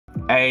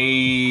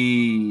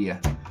A.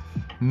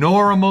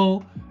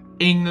 Normal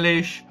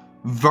English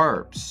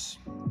verbs.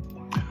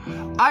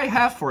 I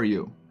have for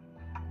you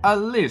a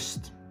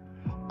list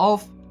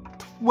of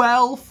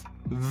 12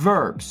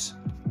 verbs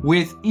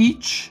with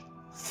each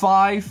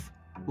 5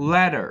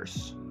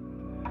 letters.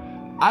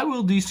 I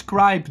will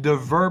describe the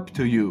verb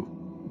to you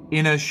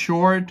in a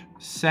short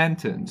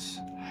sentence,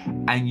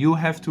 and you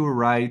have to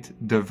write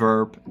the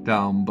verb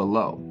down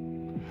below.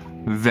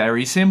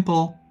 Very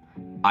simple.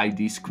 I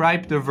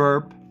describe the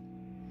verb,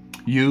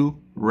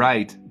 you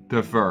write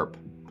the verb.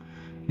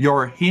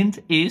 Your hint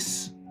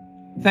is,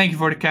 thank you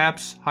for the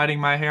caps, hiding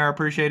my hair,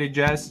 appreciate it,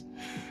 Jess.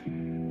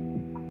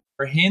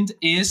 Your hint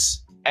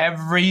is,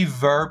 every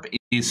verb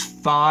is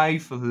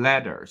 5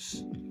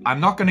 letters. I'm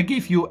not gonna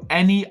give you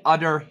any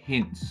other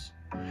hints.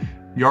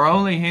 Your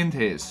only hint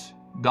is,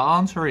 the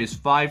answer is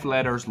 5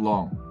 letters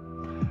long.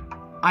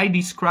 I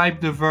describe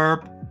the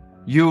verb,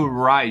 you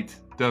write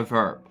the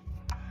verb.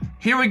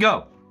 Here we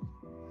go.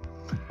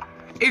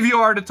 If you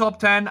are the top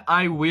 10,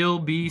 I will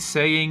be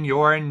saying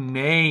your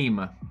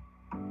name.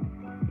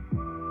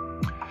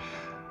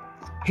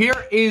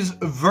 Here is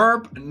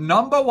verb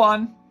number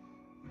 1.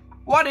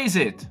 What is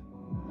it?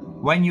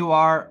 When you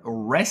are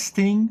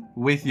resting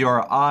with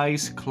your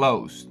eyes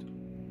closed.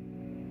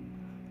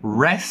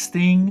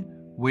 Resting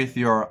with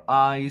your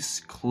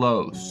eyes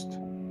closed.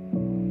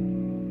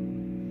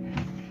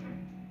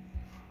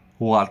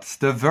 What's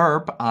the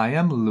verb I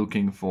am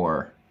looking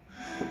for?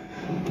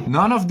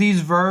 None of these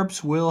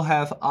verbs will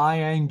have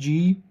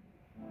ing.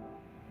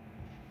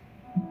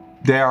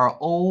 They are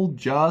all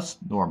just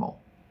normal.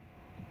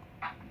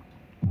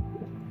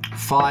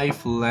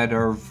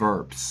 5-letter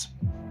verbs.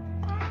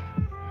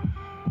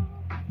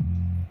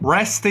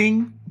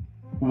 Resting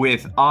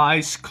with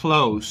eyes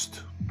closed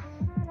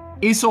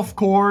is, of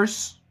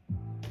course,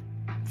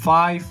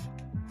 5,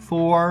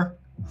 4,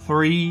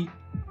 3,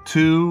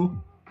 2,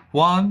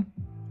 1,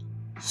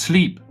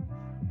 sleep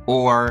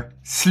or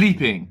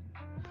sleeping.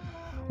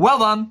 Well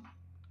done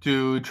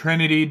to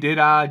Trinity,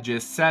 Dida,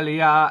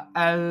 Giselia,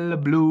 L,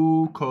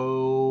 Blue,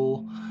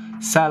 Cole,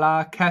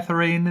 Sella,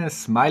 Catherine,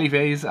 Smiley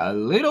Face, a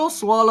little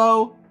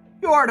swallow.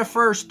 You are the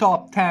first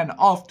top 10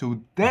 of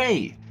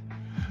today.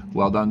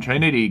 Well done,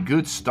 Trinity.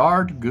 Good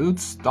start, good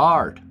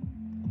start.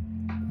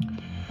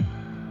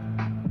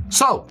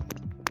 So,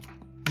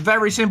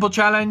 very simple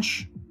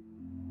challenge.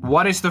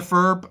 What is the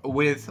verb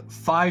with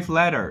 5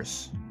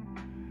 letters?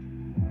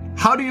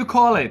 How do you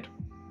call it?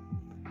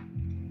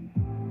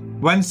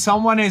 When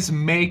someone is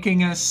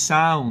making a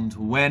sound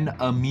when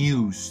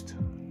amused.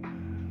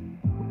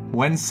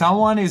 When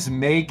someone is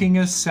making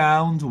a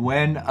sound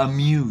when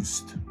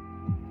amused.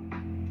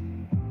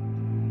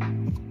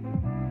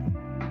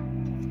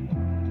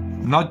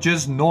 Not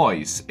just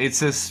noise,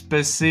 it's a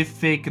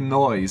specific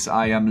noise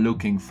I am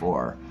looking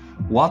for.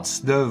 What's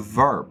the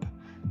verb?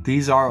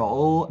 These are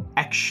all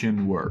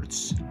action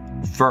words,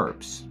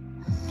 verbs.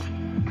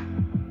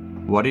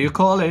 What do you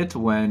call it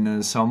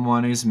when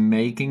someone is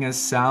making a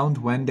sound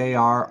when they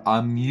are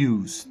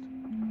amused?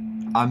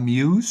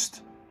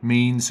 Amused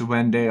means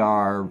when they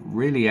are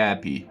really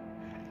happy.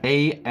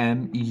 A-M-U-S-E-D,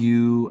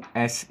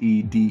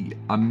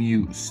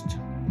 amused.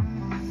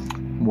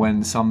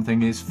 When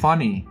something is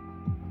funny.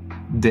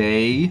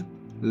 They,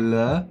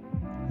 le.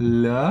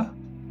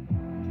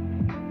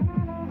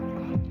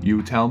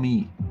 You tell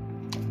me.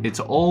 It's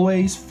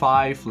always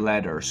 5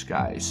 letters,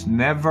 guys.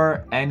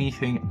 Never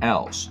anything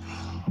else.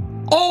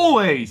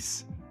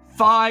 Always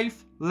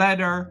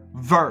 5-letter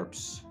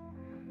verbs.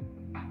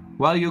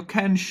 Well, you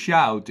can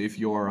shout if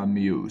you're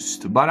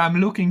amused, but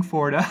I'm looking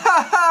for the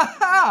ha ha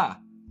ha.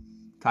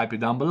 Type it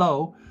down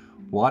below.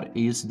 What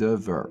is the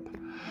verb?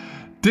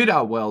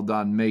 Dida, well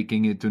done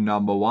making it to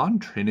number 1.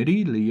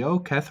 Trinity, Leo,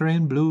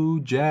 Catherine, Blue,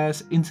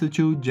 Jazz,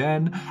 Institute,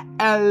 Jen,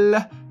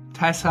 L,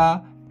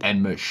 Tessa,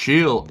 and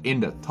Michelle in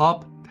the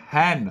top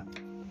 10.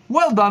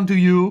 Well done to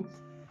you.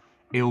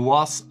 It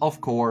was,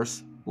 of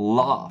course,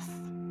 laugh.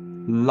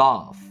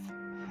 Laugh.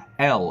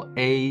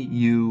 L-A-U-G-H.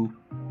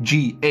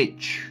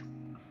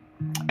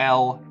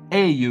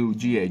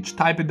 L-A-U-G-H.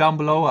 Type it down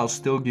below, I'll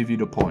still give you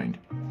the point.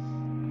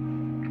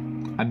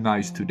 I'm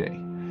nice today.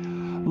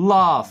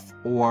 Laugh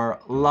or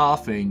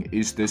laughing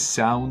is the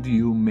sound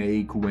you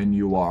make when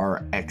you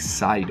are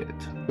excited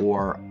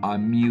or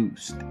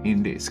amused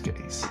in this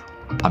case.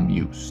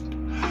 Amused.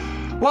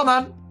 Well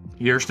done.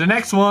 Here's the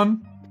next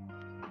one.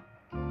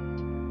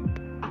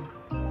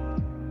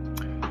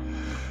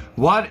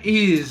 What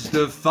is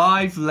the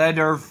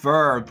 5-letter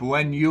verb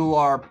when you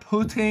are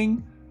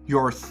putting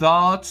your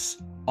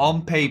thoughts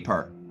on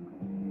paper?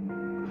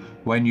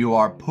 When you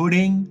are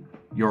putting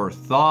your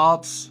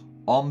thoughts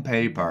on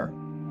paper.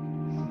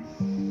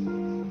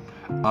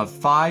 A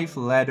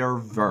 5-letter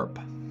verb,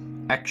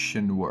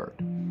 action word.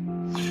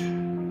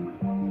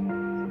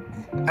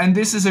 And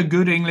this is a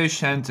good English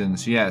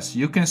sentence, yes.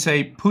 You can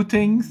say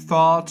putting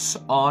thoughts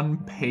on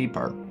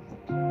paper.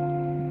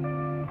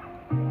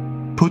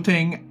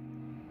 Putting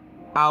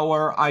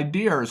our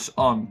ideas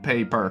on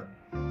paper.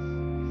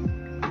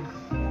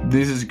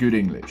 This is good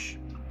English.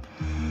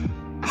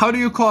 How do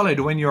you call it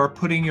when you're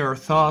putting your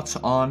thoughts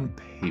on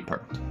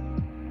paper?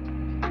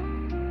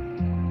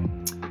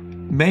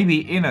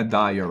 Maybe in a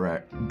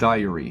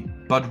diary,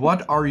 but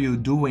what are you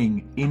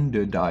doing in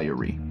the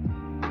diary?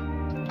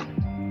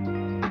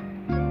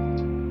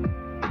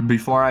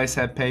 Before I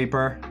said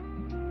paper,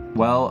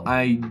 well,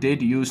 I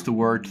did use the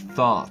word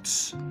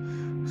thoughts,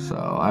 so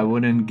I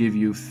wouldn't give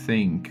you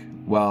think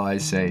while I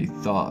say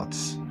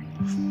thoughts.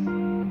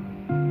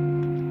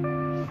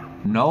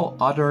 No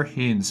other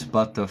hints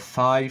but the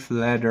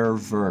 5-letter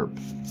verb.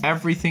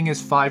 Everything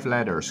is 5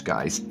 letters,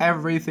 guys.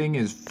 Everything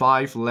is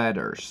 5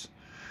 letters.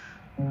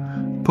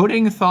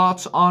 Putting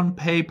thoughts on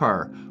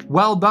paper.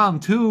 Well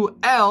done to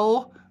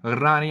L,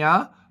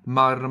 Rania,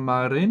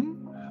 Marmarin,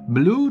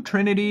 Blue,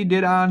 Trinity,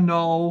 Did I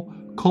Know,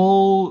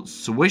 Cole,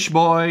 Swish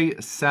Boy,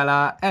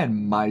 Sella,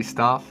 and my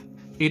stuff.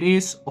 It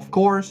is, of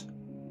course,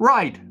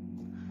 right.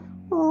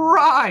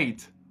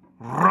 Right.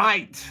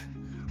 Right.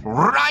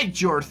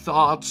 Write your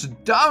thoughts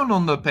down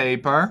on the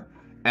paper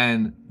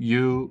and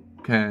you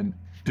can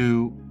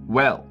do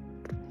well.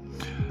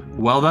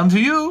 Well done to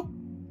you.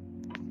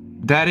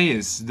 That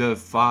is the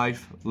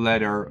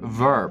 5-letter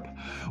verb.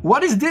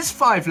 What is this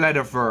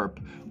 5-letter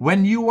verb?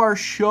 When you are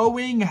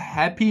showing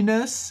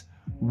happiness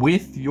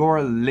with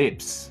your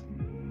lips.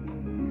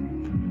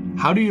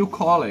 How do you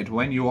call it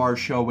when you are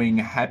showing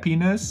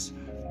happiness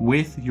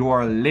with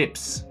your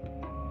lips?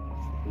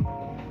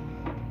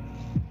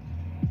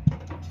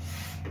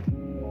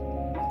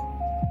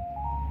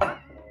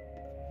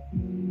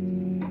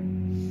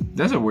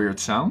 That's a weird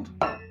sound.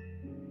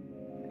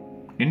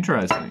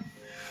 Interesting.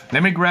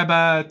 Let me grab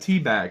a tea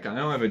bag. I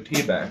don't have a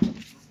tea bag.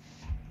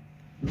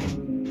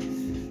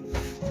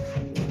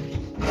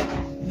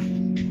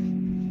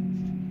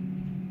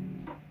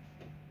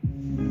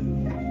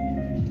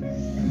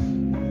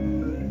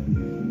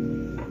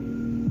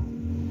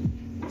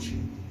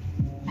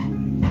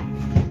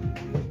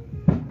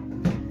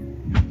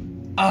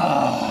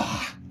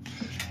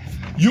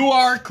 You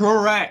are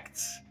correct.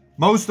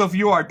 Most of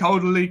you are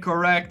totally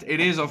correct. It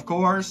is, of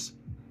course,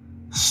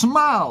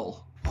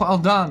 smile. Well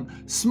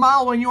done.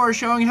 Smile when you are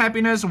showing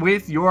happiness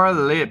with your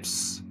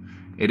lips.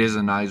 It is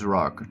a nice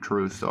rock.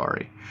 True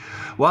story.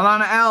 Well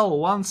done, L.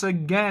 Once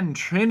again,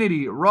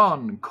 Trinity,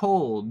 Ron,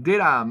 Cole,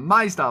 Dida,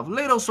 My Stuff,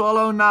 Little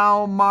Swallow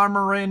Now,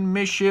 Marmarin,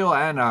 Michelle,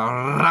 and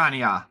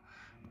Rania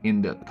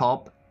in the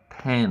top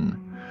 10.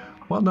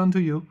 Well done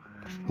to you.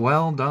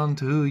 Well done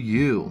to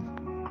you.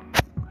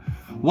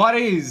 What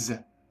is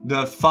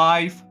the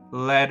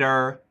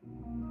 5-letter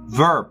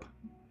verb?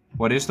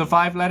 What is the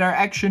 5-letter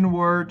action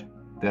word?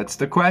 That's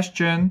the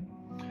question.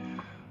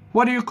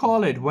 What do you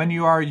call it when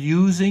you are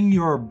using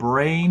your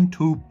brain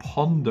to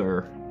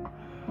ponder?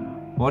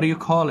 What do you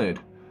call it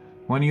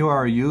when you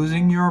are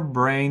using your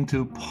brain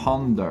to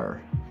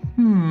ponder?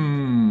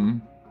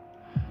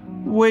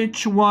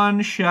 Which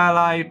one shall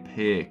I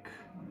pick?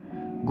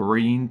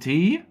 Green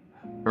tea,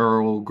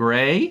 Earl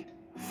Grey,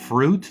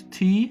 fruit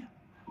tea,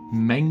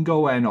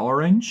 mango and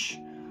orange,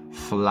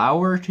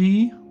 flower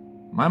tea?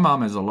 My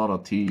mom has a lot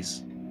of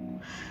teas.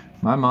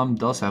 My mom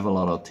does have a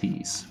lot of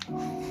teas.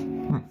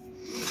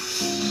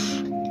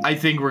 I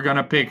think we're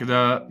gonna pick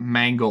the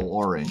mango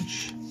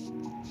orange.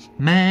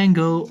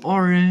 Mango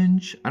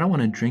orange. I don't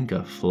want to drink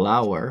a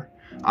flower.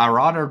 I'd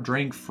rather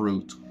drink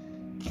fruit.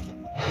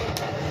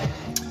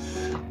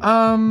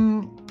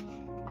 How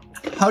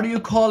do you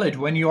call it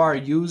when you are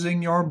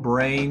using your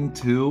brain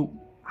to...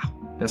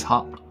 That's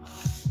hot.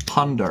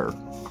 Ponder.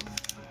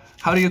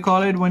 How do you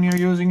call it when you're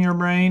using your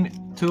brain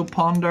to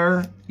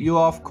ponder? You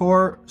of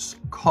course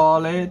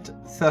call it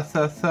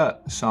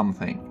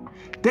something.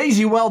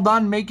 Daisy, well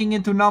done, making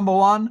it to number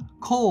 1.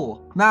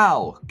 Cole,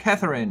 Now,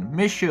 Catherine,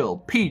 Michelle,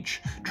 Peach,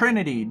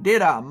 Trinity,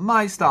 Dida,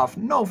 My Stuff,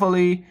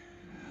 Novali,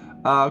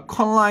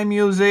 Conline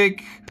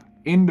Music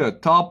in the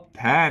top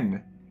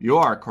 10. You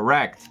are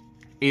correct.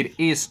 It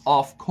is,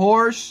 of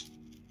course,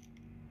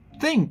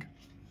 think.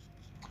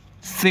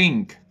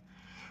 Think.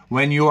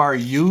 When you are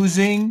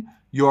using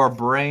your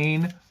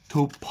brain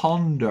to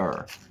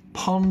ponder.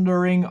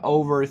 Pondering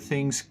over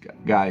things,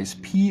 guys.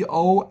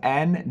 P-O-N-D-E-R.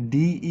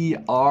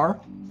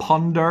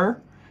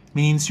 Ponder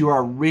means you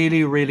are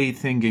really, really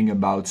thinking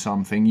about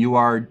something. You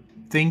are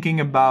thinking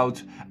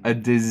about a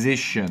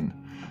decision.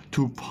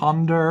 To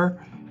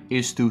ponder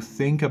is to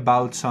think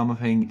about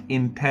something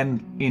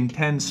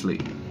intensely.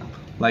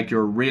 Like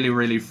you're really,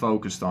 really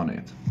focused on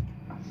it.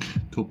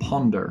 To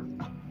ponder.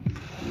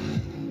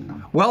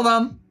 Well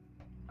done.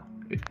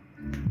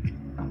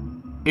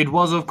 It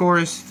was, of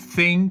course,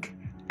 think.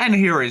 And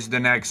here is the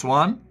next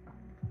one.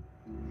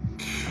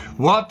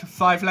 What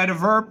 5-letter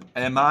verb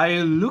am I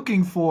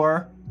looking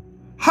for?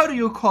 How do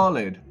you call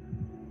it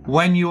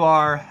when you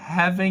are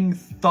having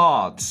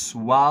thoughts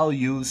while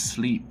you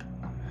sleep?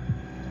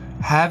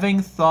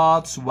 Having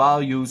thoughts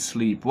while you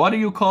sleep. What do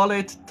you call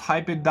it?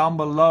 Type it down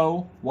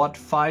below. What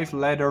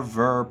 5-letter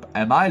verb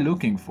am I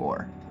looking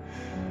for?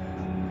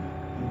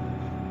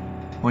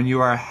 When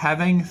you are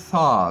having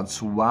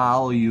thoughts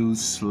while you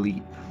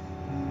sleep.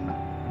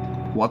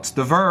 What's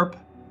the verb?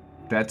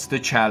 That's the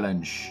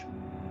challenge.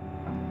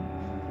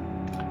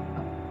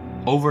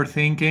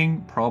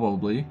 Overthinking?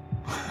 Probably.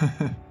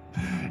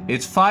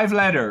 It's 5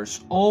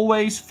 letters.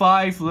 Always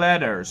 5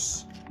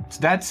 letters. It's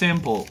that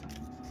simple.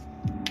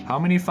 How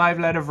many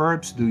 5-letter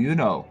verbs do you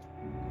know?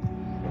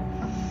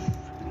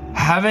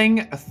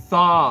 Having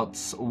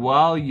thoughts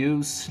while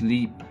you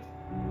sleep.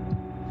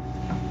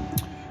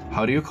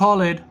 How do you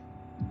call it?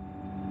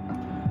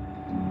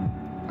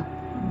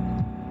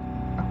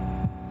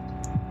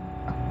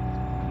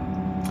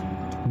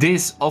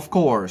 This, of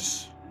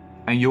course,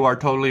 and you are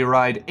totally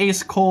right,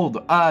 is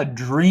called a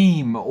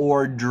dream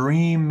or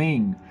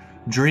dreaming.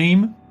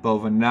 Dream,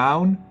 both a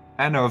noun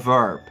and a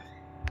verb.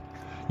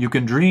 You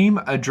can dream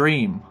a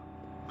dream.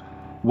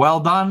 Well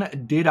done,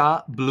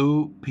 Dida,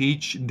 Blue,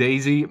 Peach,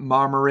 Daisy,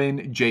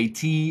 Marmarin,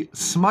 JT,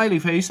 Smiley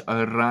Face,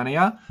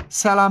 Rania,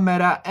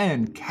 Salamera,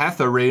 and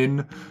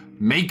Catherine,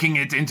 making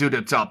it into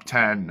the top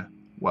 10.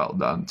 Well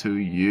done to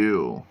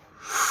you.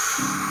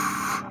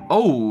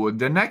 Oh,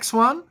 the next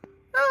one?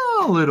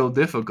 A little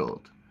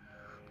difficult.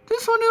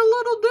 This one is a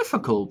little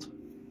difficult.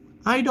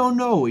 I don't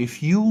know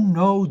if you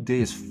know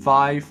this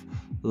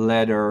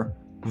 5-letter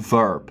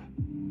verb.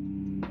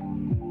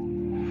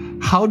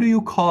 How do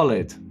you call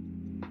it?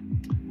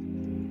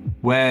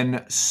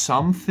 When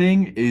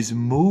something is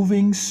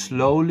moving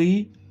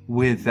slowly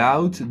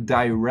without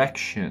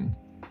direction.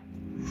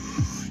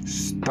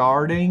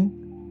 Starting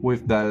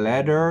with the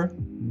letter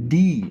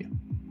D.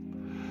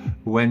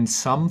 When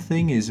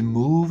something is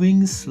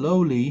moving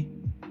slowly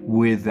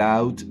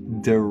without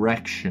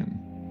direction.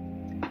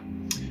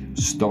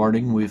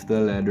 Starting with the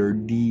letter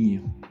D.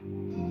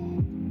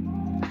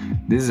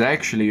 This is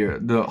actually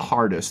the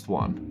hardest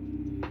one.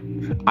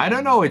 I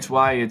don't know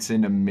why it's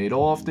in the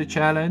middle of the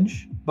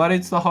challenge, but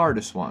it's the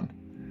hardest one.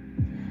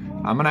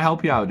 I'm gonna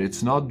help you out.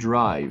 It's not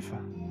drive.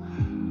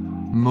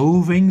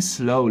 Moving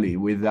slowly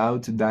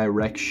without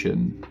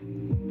direction.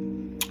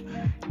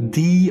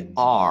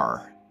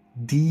 DR.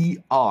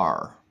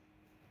 DR.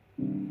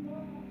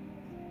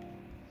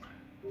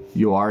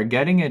 You are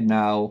getting it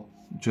now.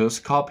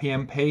 Just copy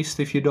and paste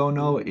if you don't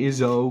know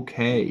is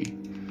okay.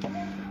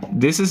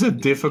 This is a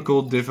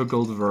difficult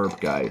verb,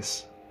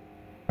 guys.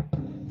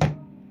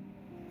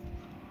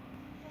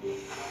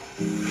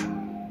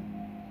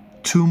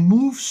 To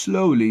move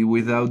slowly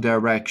without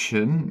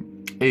direction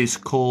is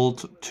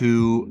called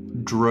to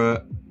drift.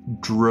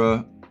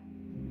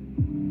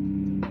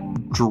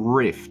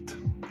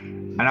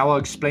 And I will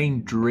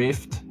explain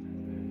drift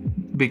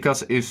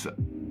because if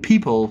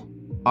people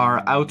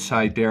are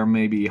outside there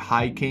maybe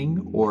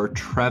hiking or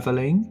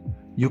traveling,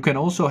 you can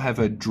also have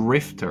a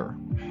drifter.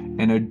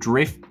 And a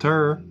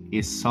drifter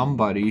is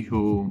somebody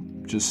who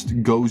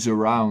just goes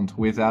around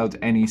without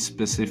any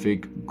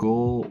specific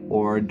goal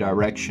or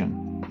direction.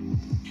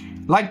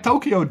 Like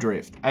Tokyo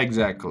Drift,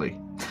 exactly.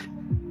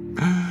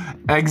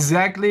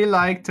 Exactly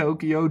like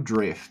Tokyo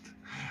Drift.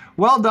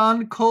 Well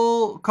done,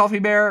 Cole, Coffee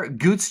Bear,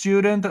 Good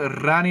Student,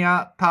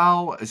 Rania,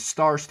 Pau,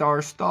 Star,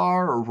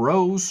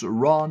 Rose,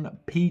 Ron,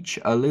 Peach,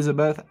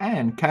 Elizabeth,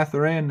 and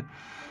Catherine.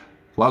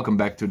 Welcome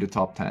back to the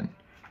top 10.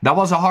 That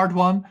was a hard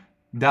one.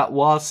 That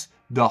was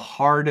the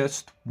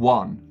hardest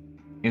one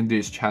in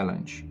this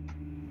challenge.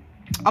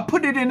 I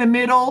put it in the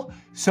middle,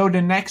 so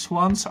the next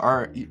ones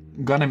are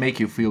gonna make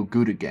you feel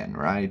good again,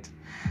 right?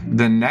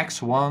 The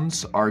next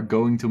ones are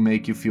going to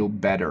make you feel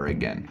better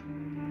again.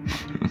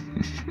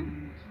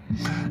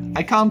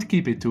 I can't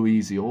keep it too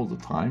easy all the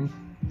time.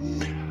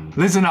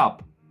 Listen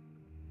up.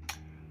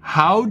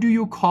 How do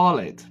you call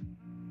it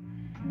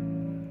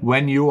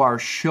when you are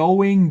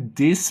showing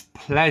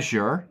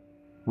displeasure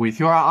with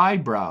your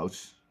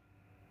eyebrows?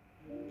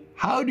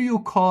 How do you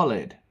call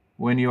it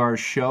when you are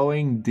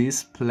showing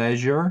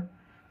displeasure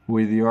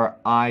with your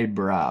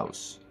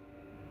eyebrows?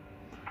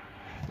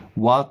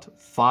 What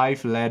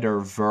 5-letter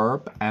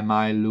verb am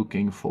I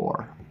looking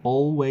for?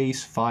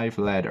 Always 5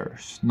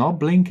 letters. Not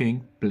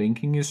blinking.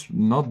 Blinking is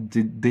not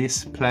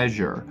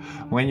displeasure.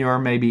 When you are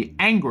maybe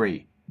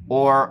angry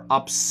or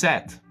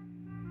upset.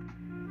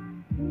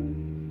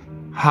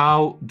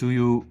 How do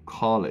you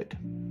call it?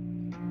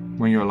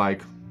 When you're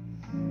like,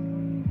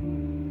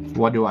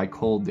 what do I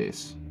call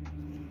this?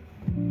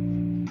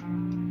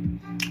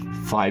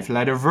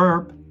 5-letter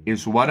verb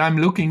is what I'm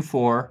looking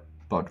for,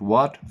 but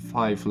what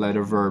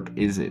 5-letter verb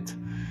is it?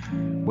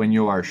 When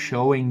you are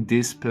showing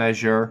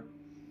displeasure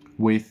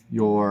with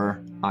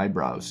your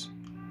eyebrows.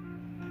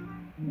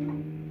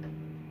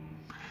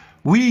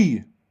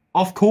 We,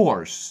 of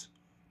course,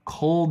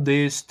 call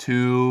this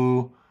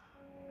to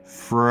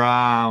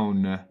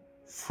frown.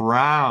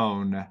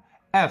 Frown.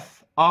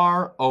 F-R-O-W-N.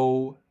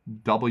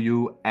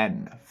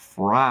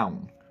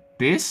 Frown.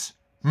 This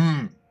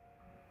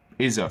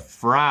is a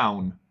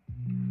frown.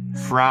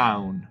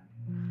 Frown.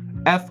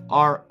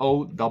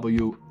 F-R-O-W-N.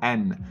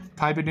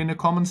 Type it in the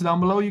comments down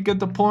below. You get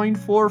the point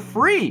for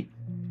free.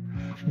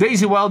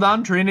 Daisy, well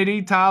done.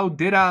 Trinity, Tao,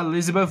 Dida,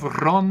 Elizabeth,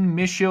 Ron,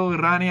 Michelle,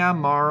 Rania,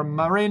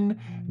 Marin,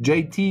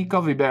 JT,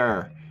 Coffee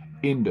Bear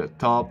in the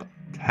top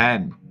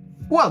 10.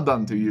 Well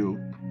done to you.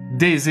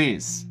 This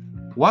is.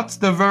 What's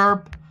the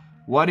verb?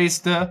 What is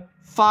the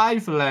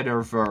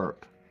 5-letter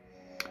verb?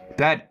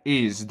 That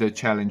is the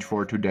challenge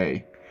for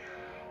today.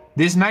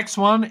 This next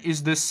one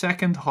is the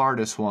second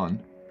hardest one.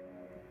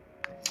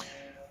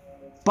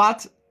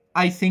 But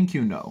I think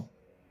you know.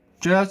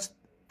 Just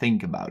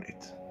think about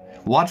it.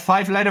 What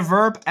 5-letter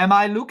verb am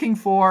I looking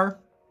for?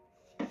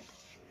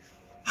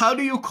 How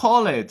do you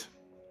call it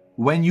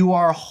when you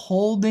are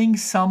holding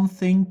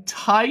something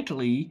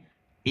tightly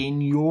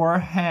in your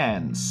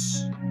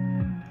hands?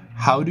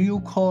 How do you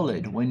call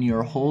it when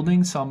you're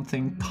holding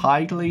something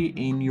tightly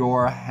in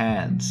your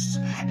hands?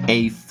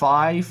 A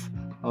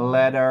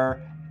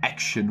 5-letter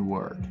action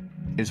word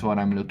is what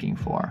I'm looking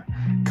for.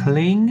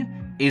 Cling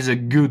is a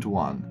good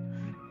one,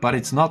 but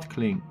it's not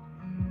cling.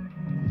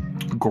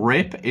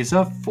 Grip is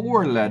a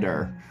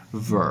 4-letter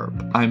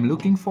verb. I'm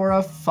looking for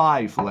a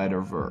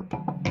 5-letter verb.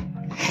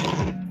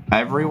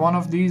 Every one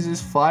of these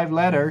is 5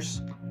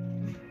 letters.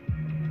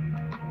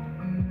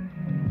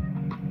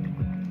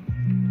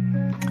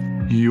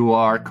 You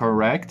are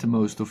correct.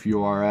 Most of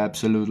you are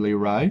absolutely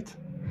right.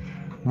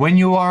 When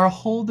you are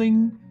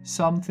holding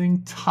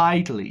something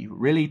tightly,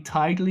 really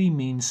tightly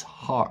means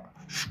hard,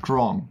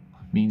 strong,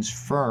 means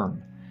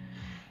firm.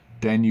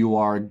 Then you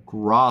are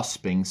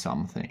grasping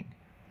something.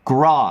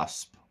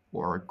 Grasp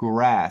or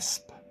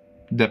grasp,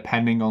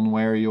 depending on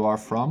where you are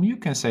from. You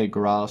can say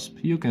grasp,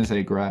 you can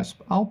say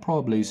grasp. I'll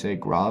probably say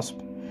grasp.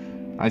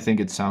 I think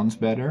it sounds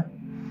better.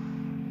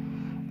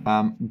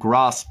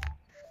 Grasp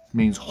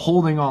means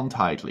holding on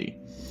tightly.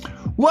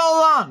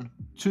 Well done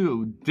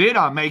to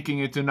Dida making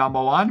it to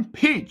number 1.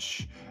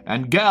 Peach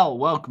and Gal,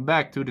 welcome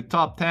back to the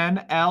top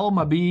 10.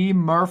 Elma B,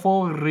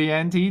 Murphle,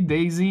 Rienti,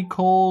 Daisy,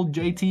 Cole,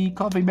 JT,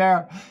 Coffee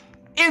Bear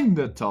in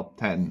the top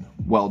 10.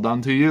 Well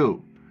done to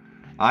you.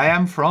 I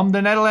am from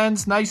the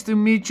Netherlands. Nice to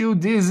meet you.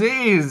 This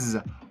is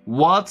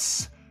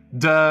what's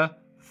the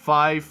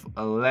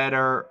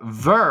 5-letter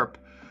verb?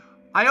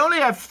 I only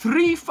have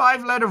 3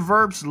 5-letter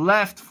verbs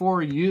left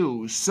for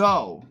you,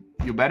 so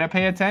you better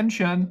pay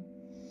attention.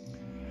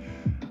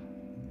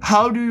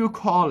 How do you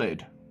call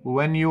it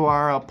when you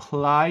are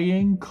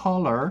applying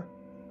color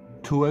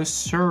to a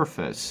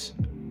surface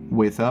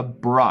with a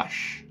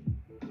brush?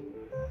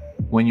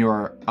 When you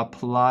are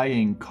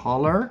applying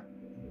color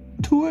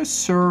to a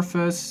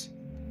surface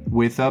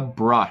with a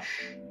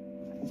brush.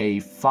 A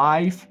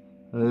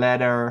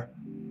 5-letter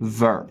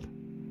verb.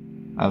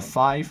 A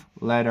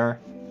 5-letter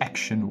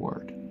action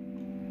word.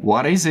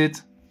 What is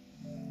it?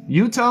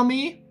 You tell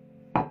me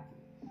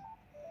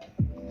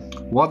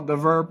what the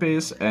verb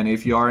is, and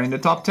if you are in the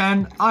top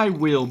 10, I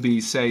will be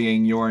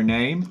saying your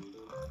name.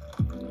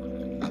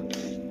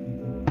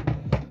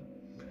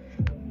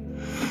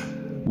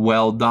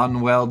 Well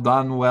done, well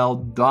done, well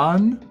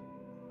done.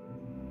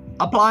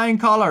 Applying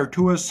color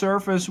to a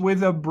surface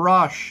with a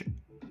brush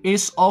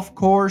is, of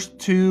course,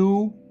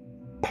 to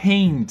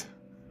paint.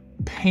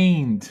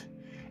 Paint.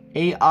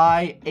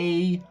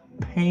 A-I-A,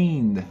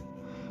 paint.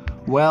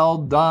 Well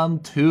done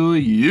to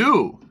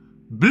you.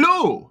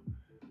 Blue.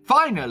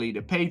 Finally,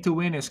 the pay to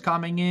win is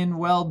coming in.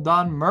 Well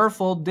done,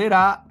 Murphle,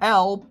 Dida,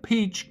 L,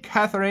 Peach,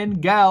 Catherine,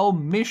 Gal,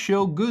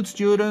 Michelle, Good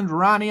Student,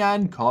 Rania,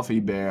 and Coffee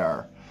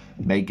Bear.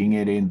 Making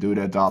it into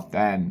the top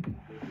 10.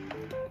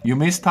 You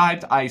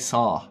mistyped, I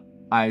saw.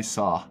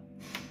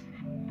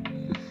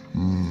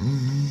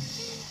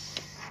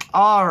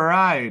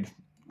 Alright,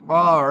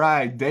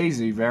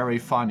 Daisy, very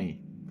funny.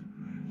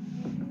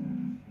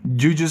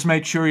 You just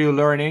make sure you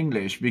learn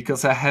English,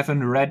 because I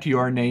haven't read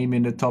your name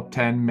in the top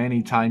 10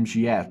 many times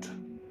yet.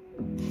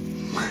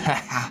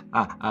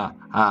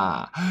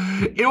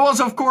 It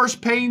was, of course,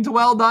 paint.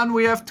 Well done.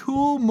 We have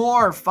 2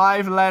 more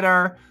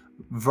 5-letter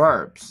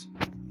verbs.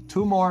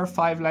 2 more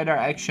 5-letter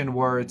action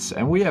words,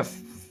 and we have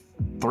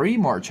 3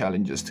 more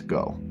challenges to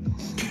go.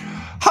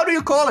 How do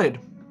you call it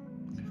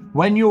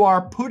when you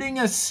are putting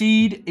a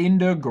seed in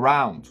the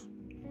ground?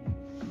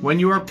 When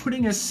you are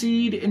putting a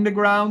seed in the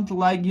ground,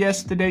 like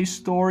yesterday's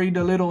story,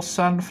 the little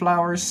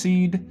sunflower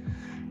seed.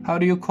 How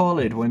do you call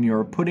it when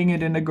you're putting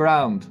it in the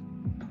ground?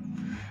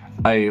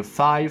 A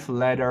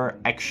 5-letter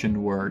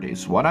action word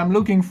is what I'm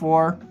looking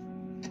for.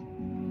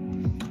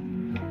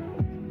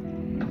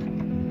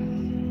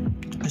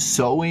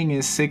 Sowing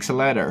is 6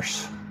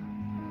 letters.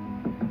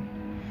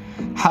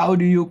 How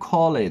do you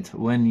call it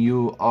when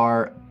you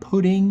are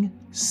putting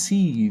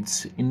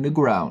seeds in the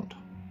ground?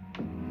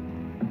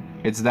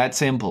 It's that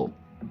simple.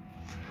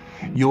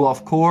 You,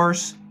 of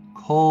course,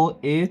 call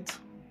it...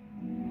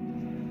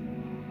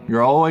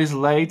 You're always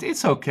late.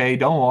 It's okay,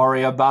 don't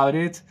worry about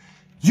it.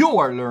 You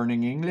are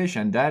learning English,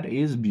 and that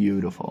is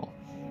beautiful.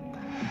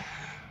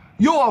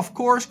 You, of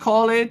course,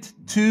 call it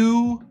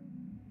to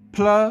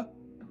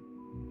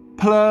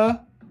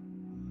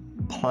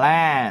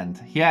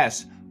plant.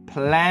 Yes,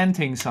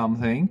 planting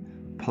something.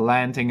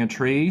 Planting a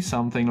tree,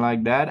 something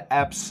like that.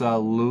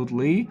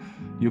 Absolutely.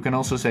 You can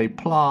also say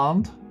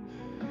plant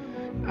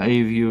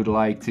if you'd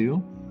like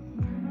to.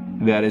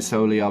 That is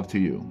totally up to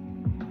you.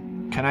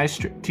 Can I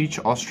teach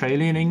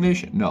Australian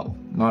English? No,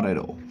 not at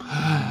all.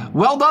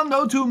 Well done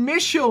though to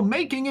Michelle,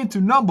 making it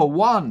to number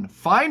 1.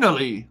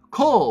 Finally,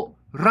 Cole,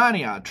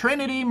 Rania,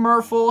 Trinity,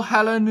 Murphle,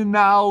 Helen,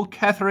 Now,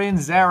 Catherine,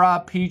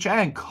 Zara, Peach,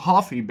 and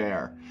Coffee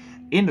Bear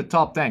in the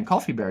top 10.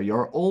 Coffee Bear,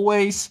 you're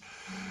always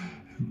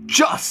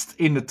Just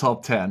in the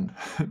top 10.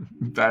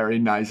 Very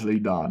nicely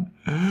done.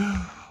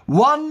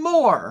 One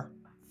more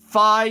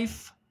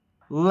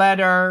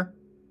 5-letter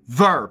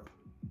verb.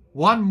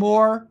 One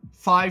more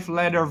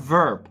 5-letter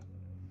verb.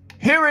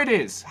 Here it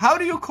is. How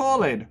do you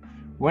call it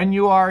when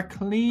you are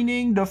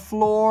cleaning the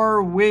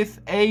floor with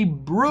a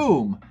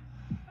broom?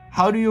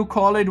 How do you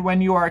call it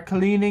when you are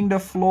cleaning the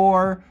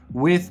floor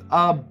with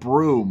a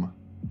broom?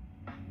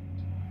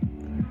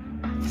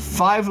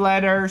 5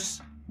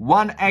 letters,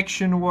 1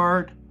 action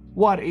word.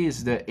 What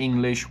is the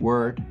English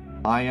word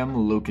I am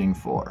looking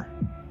for?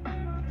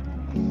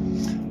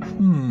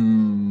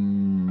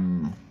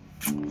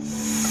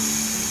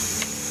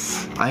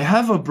 I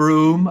have a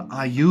broom,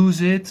 I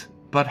use it,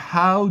 but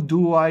how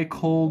do I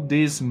call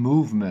this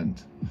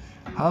movement?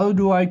 How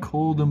do I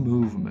call the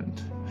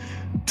movement?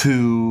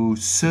 To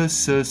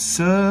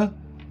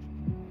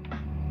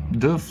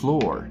the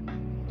floor.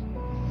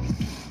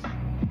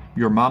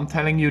 Your mom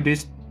telling you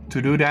this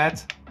to do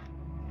that?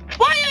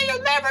 Why are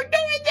you never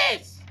doing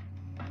this?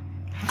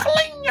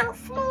 Clean your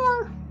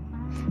floor.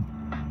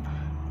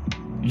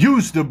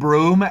 Use the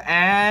broom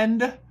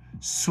and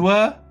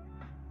sweep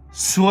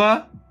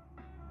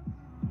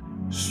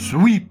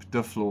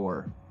the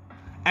floor.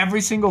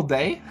 Every single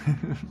day?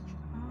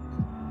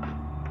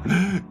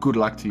 Good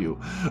luck to you.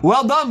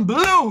 Well done,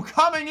 Blue,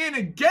 coming in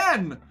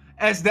again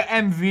as the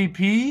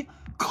MVP.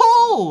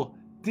 Cool!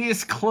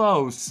 This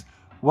close.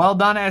 Well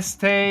done,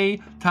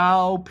 Estee,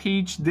 Tao,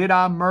 Peach,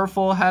 Dida,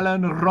 Murphle,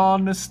 Helen,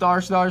 Ron,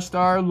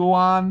 Star,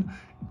 Luan.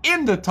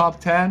 In the top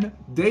 10.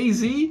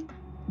 Daisy,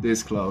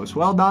 this close.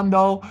 Well done,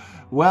 though.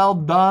 Well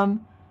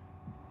done.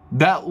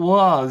 That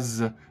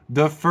was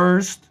the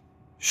first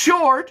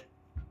short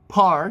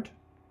part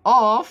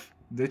of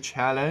the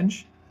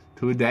challenge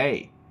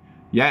today.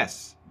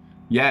 Yes.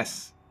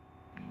 Yes,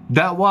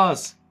 that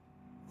was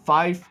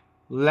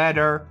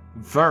 5-letter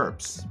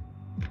verbs.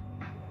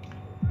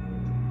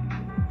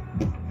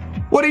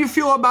 What do you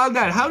feel about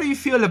that? How do you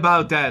feel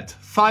about that?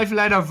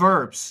 5-letter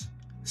verbs.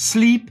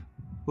 Sleep,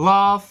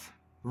 laugh,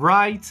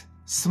 write,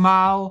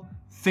 smile,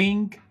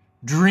 think,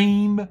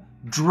 dream,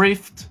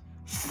 drift,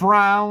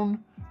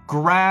 frown,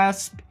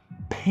 grasp,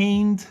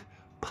 paint,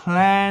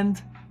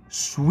 plant,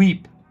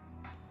 sweep.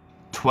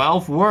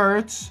 12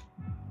 words.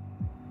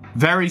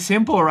 Very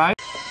simple, right?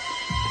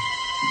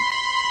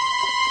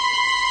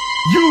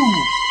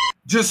 You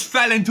just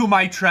fell into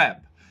my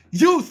trap.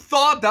 You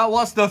thought that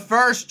was the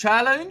first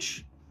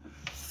challenge?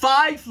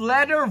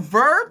 5-letter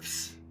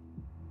verbs?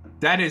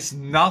 That is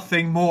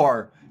nothing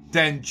more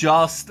than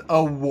just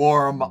a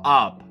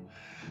warm-up.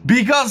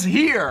 Because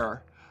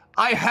here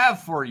I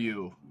have for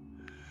you,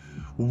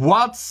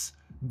 what's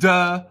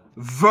the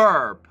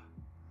verb?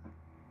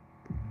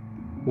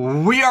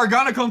 We are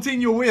gonna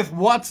continue with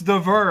what's the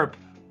verb.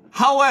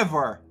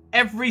 However,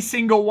 every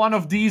single one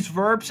of these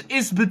verbs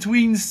is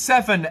between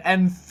 7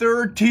 and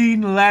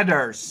 13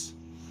 letters.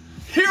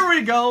 Here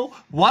we go.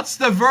 What's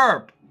the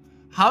verb?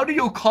 How do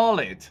you call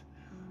it?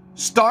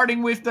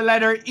 Starting with the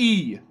letter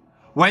E.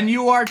 When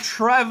you are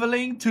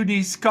traveling to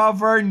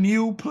discover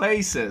new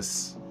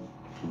places.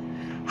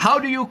 How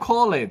do you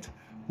call it?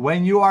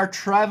 When you are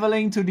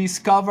traveling to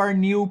discover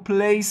new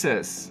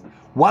places.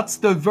 What's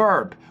the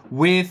verb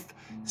with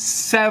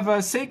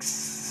 7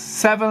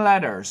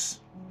 letters?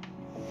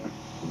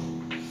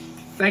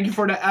 Thank you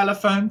for the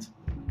elephant.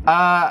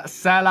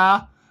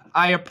 Sela,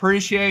 I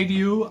appreciate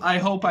you. I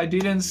hope I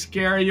didn't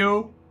scare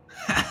you.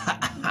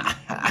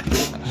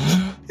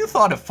 You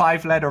thought a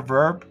 5-letter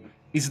verb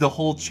is the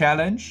whole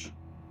challenge?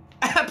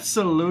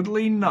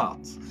 Absolutely not.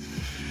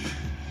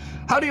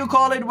 How do you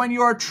call it when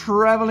you are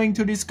traveling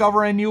to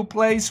discover a new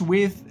place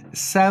with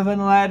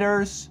 7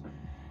 letters?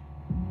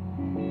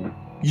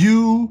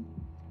 You,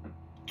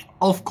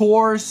 of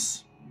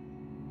course,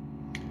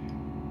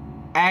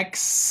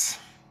 X.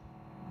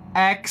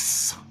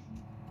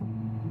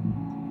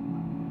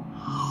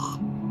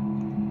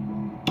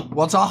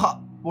 What's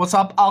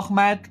up,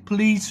 Ahmed?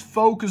 Please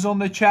focus on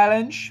the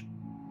challenge.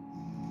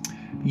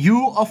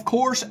 You, of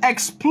course,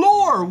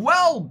 explore.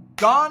 Well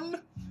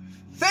done.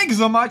 Thanks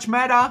so much,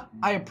 Meta.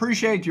 I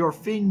appreciate your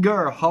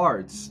finger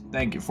hearts.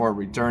 Thank you for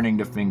returning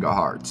the finger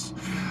hearts.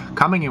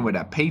 Coming in with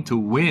a pay to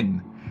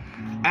win.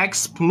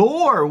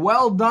 Explore.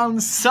 Well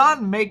done,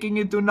 Sun. Making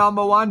it to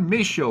number 1.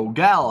 Misho,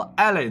 Gal,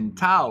 Ellen,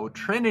 Tao,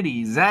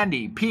 Trinity,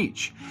 Zandy,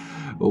 Peach,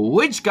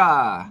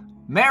 Wichka,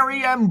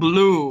 Mary, and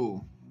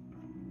Blue.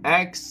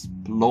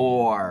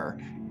 Explore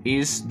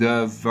is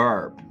the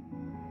verb.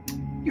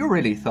 You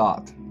really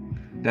thought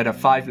that a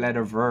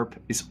 5-letter verb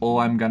is all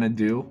I'm gonna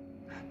do?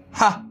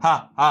 Ha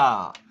ha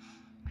ha!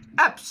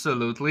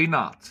 Absolutely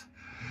not.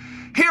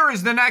 Here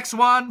is the next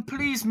one.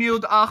 Please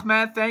mute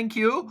Ahmed, thank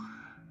you.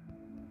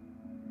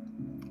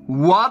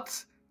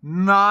 What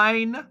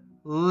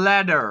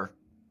 9-letter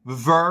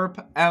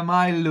verb am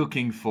I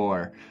looking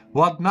for?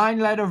 What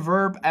 9-letter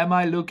verb am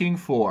I looking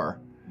for?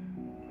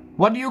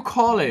 What do you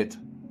call it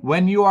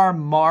when you are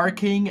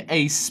marking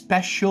a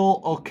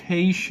special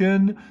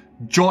occasion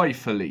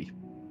joyfully?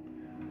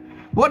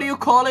 What do you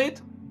call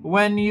it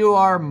when you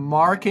are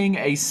marking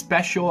a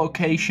special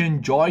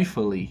occasion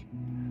joyfully?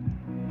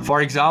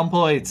 For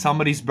example, it's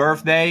somebody's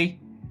birthday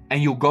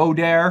and you go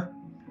there.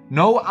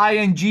 No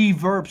ing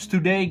verbs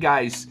today,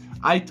 guys.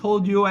 I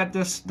told you at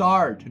the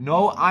start,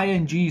 no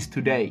ings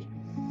today.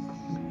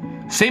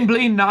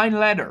 Simply 9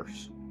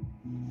 letters.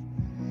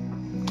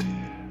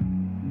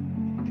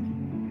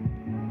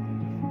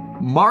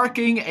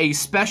 Marking a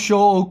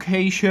special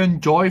occasion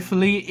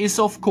joyfully is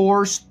of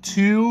course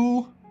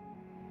to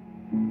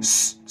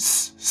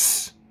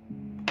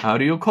How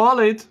do you call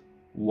it?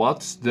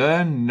 What's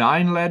the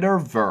 9-letter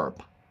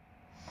verb?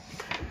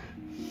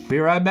 Be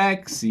right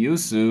back, see you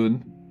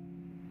soon.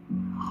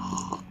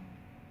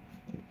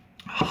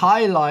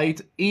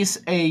 Highlight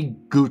is a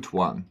good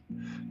one,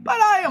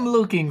 but I am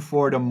looking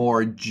for the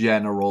more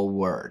general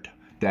word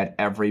that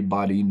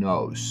everybody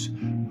knows,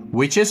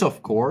 which is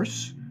of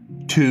course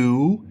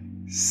to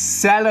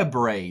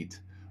celebrate.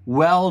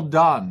 Well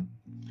done.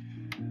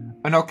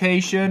 An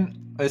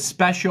occasion, a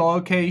special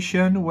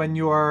occasion when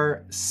you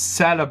are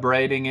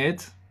celebrating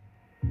it.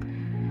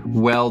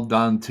 Well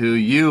done to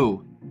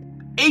you.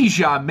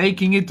 Asia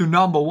making it to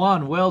number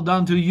 1. Well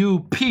done to you.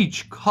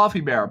 Peach,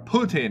 Coffee Bear,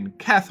 Putin,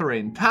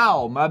 Catherine,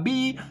 Tao,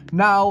 Mabi,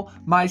 Now,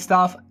 My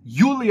Stuff,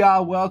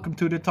 Julia, welcome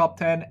to the top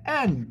 10,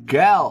 and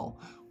Gal,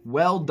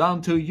 well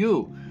done to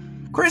you.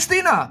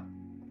 Christina,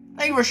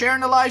 thank you for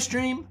sharing the live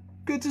stream.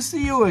 Good to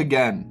see you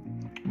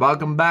again.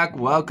 Welcome back,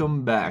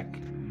 welcome back.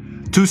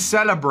 To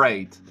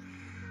celebrate,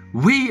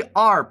 we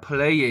are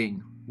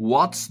playing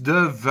What's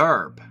the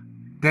Verb?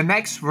 The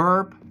next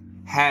verb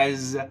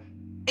has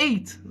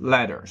 8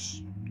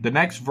 letters. The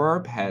next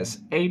verb has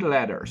 8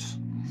 letters.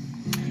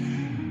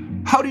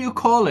 How do you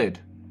call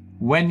it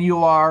when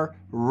you are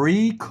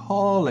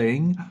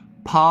recalling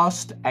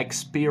past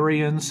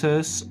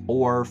experiences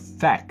or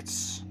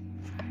facts?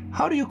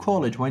 How do you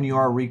call it when you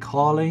are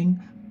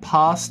recalling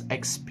past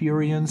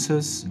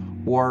experiences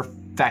or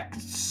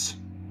facts?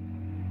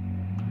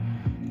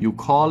 You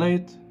call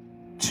it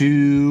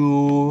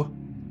to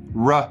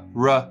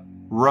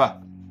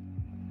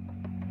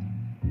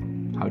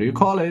How do you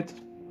call it?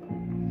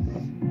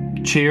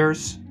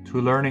 Cheers to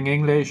learning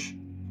English.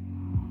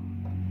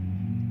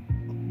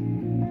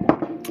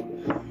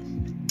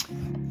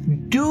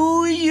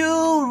 Do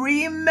you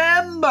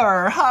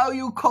remember how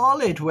you call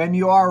it when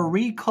you are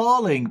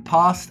recalling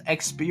past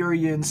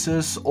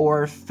experiences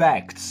or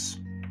facts?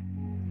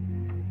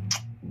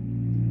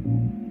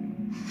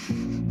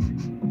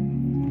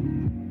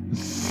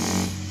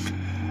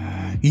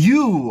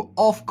 You,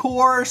 of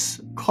course,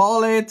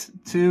 call it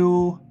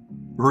to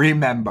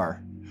remember.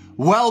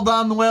 Well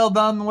done, well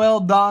done, well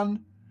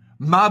done.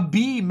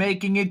 Mabi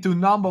making it to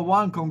number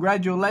 1.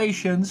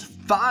 Congratulations.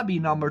 Fabi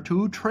number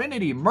 2.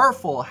 Trinity,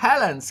 Murphle,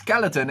 Helen,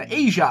 Skeleton,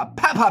 Asia,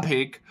 Peppa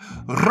Pig,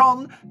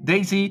 Ron,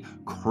 Daisy,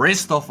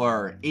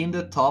 Christopher in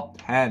the top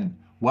 10.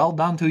 Well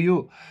done to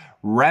you.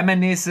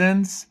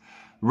 Reminiscence.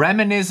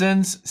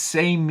 Reminiscence,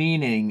 same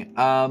meaning,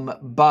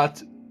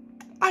 but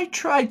I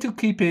try to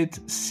keep it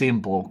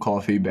simple,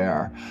 Coffee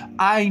Bear.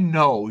 I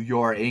know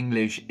your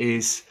English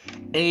is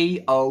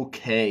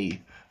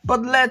A-okay,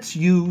 but let's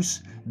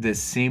use the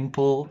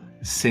simple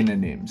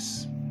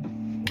synonyms.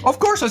 Of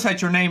course I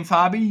said your name,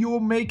 Fabi. You'll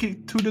make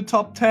it to the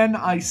top 10.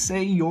 I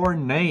say your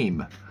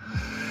name.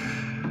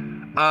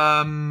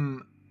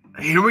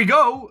 Here we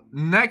go.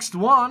 Next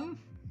one.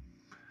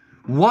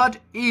 What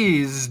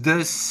is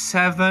the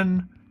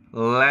 7-letter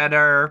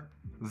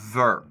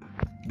verb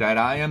that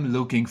I am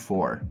looking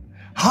for?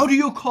 How do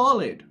you call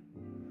it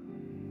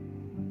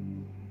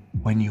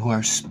when you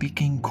are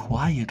speaking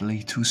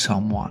quietly to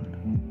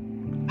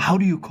someone? How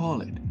do you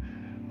call it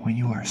when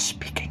you are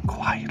speaking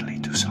quietly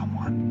to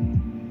someone?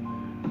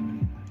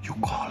 You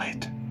call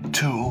it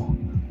to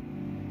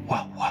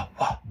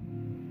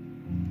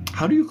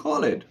How do you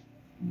call it?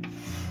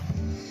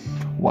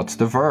 What's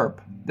the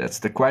verb? That's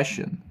the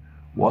question.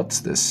 What's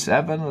the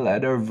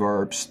 7-letter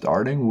verb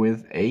starting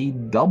with a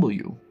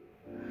W?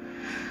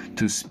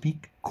 To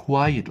speak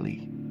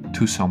quietly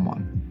to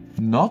someone,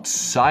 not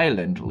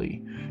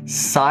silently.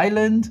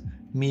 Silent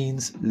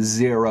means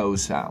 0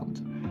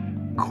 sound.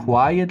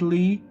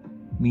 Quietly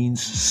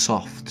means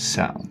soft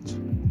sound.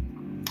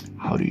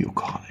 How do you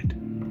call it?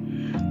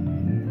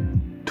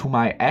 To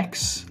my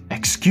ex?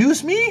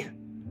 Excuse me?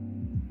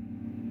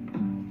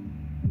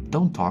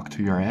 Don't talk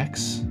to your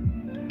ex.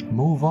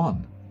 Move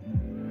on.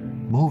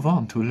 Move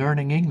on to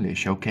learning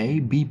English, okay?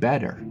 Be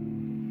better.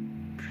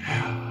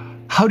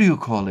 How do you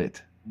call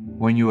it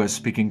when you are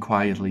speaking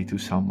quietly to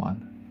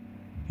someone?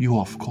 You,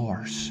 of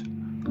course,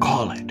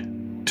 call it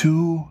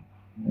to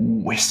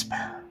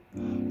whisper.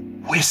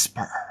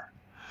 Whisper.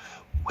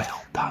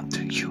 Well done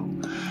to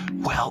you.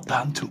 Well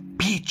done to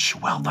Peach.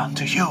 Well done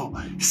to you.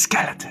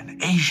 Skeleton,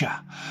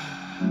 Asia,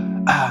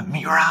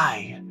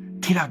 Mirai,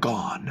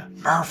 Tiragon,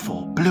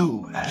 Murphle,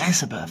 Blue,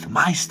 Elizabeth,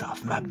 My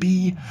Stuff,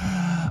 Mabi,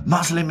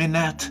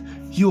 Musliminette.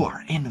 You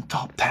are in the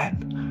top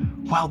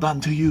 10. Well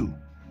done to you.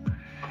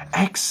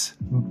 X.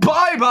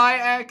 Bye-bye,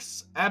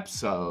 X.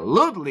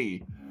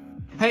 Absolutely.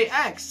 Hey,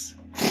 X.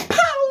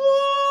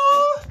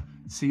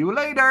 See you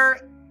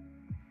later.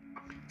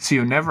 See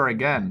you never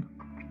again.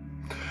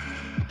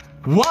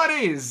 What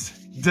is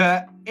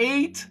the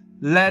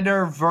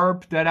 8-letter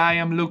verb that I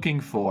am looking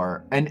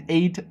for. An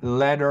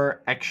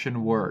 8-letter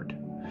action word.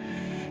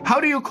 How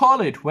do you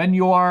call it when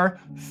you are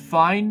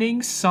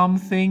finding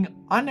something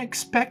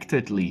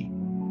unexpectedly?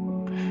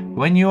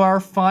 When you are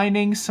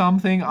finding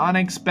something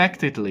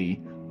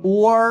unexpectedly,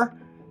 or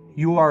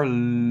you are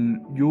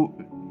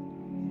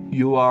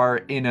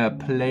in a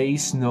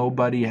place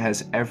nobody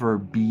has ever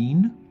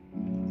been.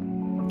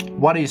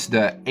 What is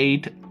the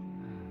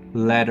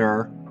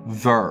 8-letter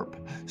verb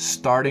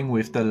starting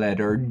with the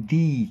letter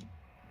D?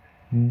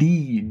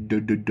 D.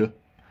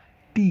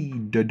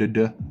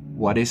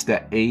 What is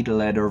the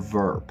 8-letter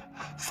verb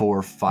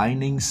for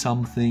finding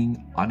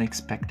something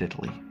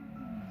unexpectedly?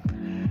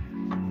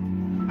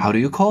 How do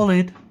you call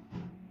it?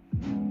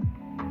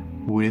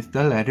 With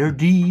the letter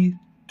D.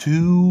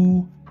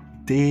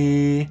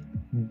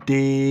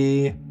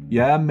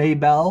 Yeah,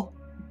 Maybell?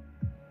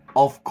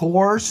 Of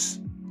course.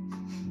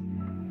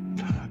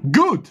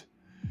 Good.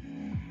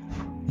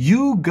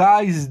 You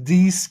guys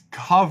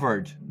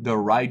discovered the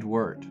right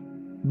word.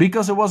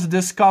 Because it was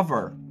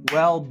discover.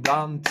 Well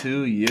done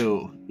to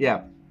you.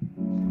 Yeah.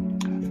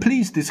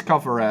 Please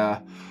discover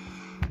a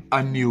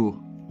new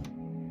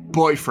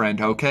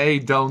boyfriend, okay?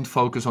 Don't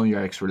focus on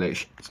your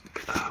ex-relations.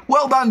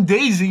 Well done,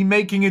 Daisy,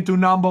 making it to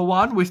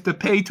 #1 with the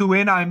pay to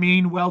win. I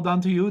mean, well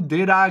done to you.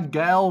 Dida,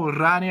 Gail,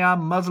 Rania,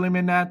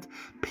 Musliminette,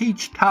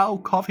 Peach, Tao,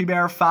 Coffee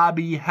Bear,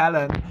 Fabi,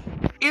 Helen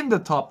in the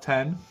top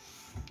 10.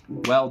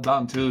 Well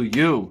done to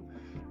you.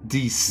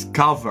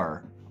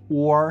 Discover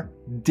or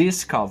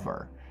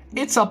discover.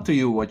 It's up to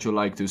you what you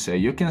like to say.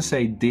 You can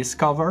say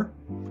discover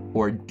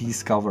or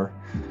discover.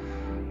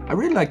 I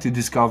really like to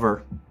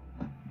discover.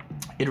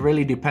 It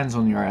really depends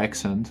on your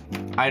accent.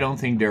 I don't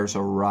think there's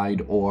a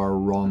right or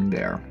wrong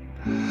there.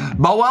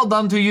 But well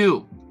done to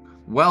you.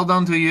 Well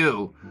done to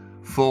you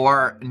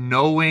for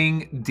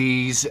knowing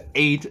these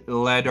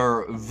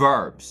 8-letter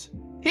verbs.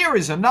 Here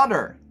is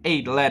another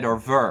 8-letter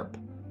verb.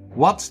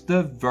 What's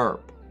the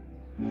verb?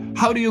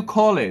 How do you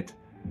call it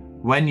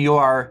when you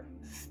are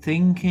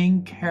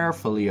thinking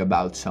carefully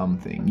about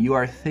something? You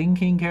are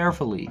thinking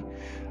carefully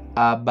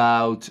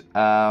about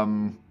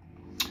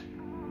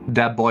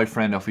that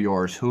boyfriend of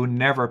yours who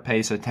never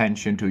pays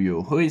attention to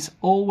you, who is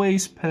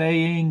always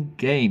playing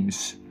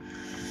games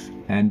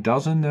and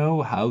doesn't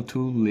know how to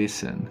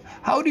listen.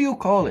 How do you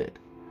call it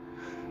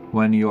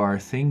when you are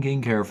thinking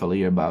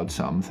carefully about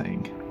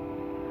something?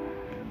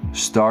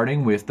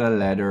 Starting with the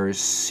letter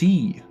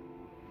C,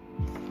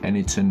 and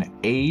it's an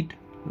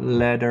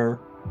 8-letter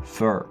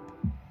verb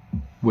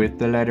with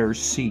the letter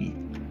C.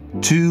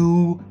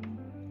 To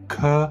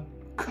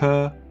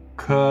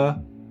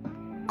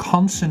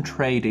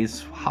concentrate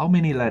is how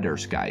many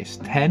letters, guys?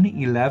 10,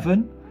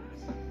 11?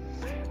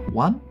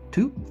 1,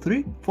 2,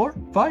 3, 4,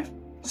 5,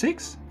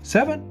 6,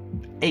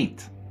 7,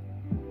 8.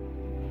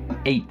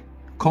 8.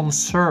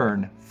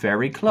 Concern,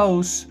 very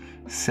close.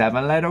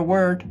 7-letter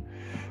word.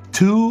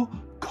 To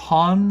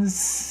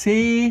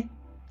consider.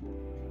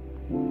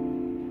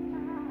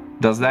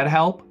 Does that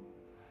help?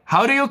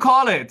 How do you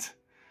call it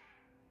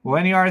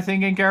when you are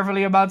thinking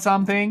carefully about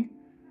something?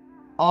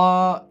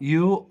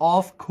 You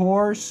of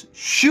course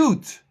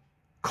should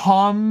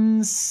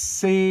consider.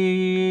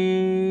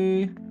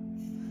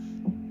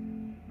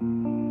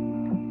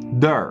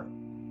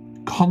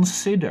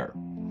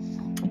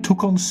 To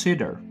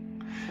consider.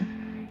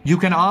 You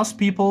can ask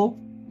people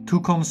to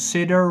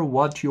consider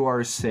what you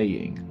are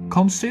saying.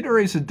 Consider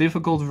is a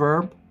difficult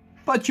verb,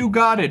 but you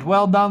got it.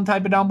 Well done.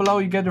 Type it down below.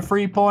 You get a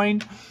free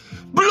point.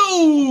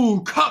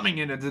 Blue coming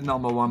in at the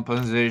 #1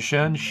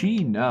 position.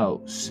 She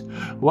knows.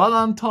 Well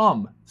done,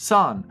 Tom,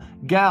 Son,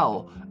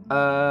 Gal,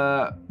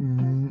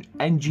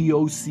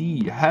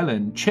 NGOC,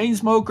 Helen,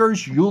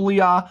 Chainsmokers,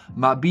 Julia,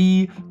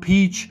 Mabi,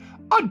 Peach,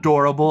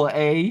 Adorable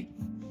A.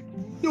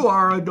 You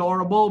are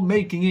adorable,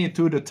 making it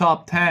to the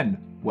top 10.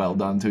 Well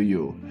done to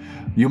you.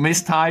 You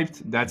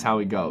mistyped, that's how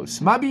it goes.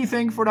 Mabi,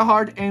 thank you for the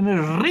heart.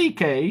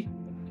 Enrique,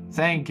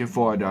 thank you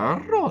for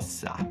the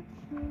rosa.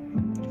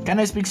 Can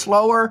I speak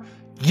slower?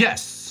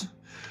 Yes.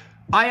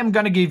 I am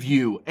gonna give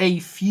you a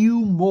few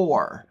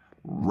more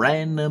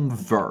random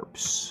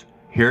verbs.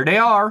 Here they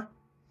are.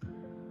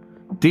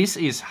 This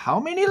is how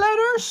many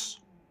letters?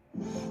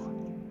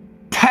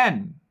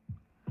 10.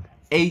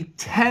 A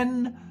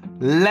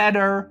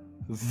 10-letter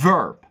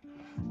verb.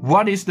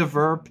 What is the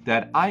verb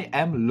that I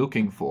am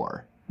looking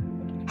for?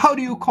 How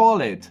do you call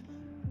it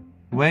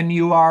when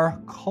you are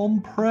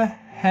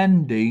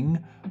comprehending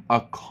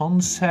a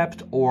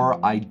concept or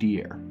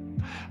idea?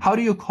 How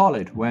do you call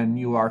it when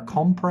you are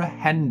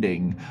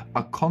comprehending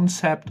a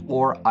concept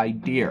or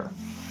idea?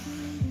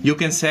 You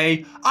can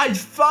say, I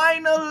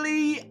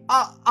finally,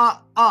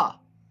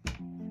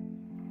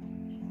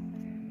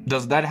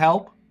 Does that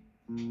help?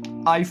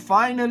 I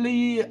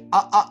finally,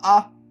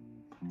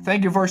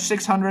 Thank you for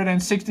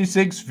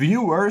 666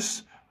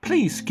 viewers.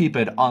 Please keep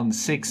it on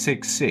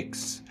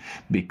 666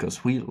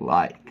 because we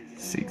like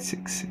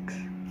 666.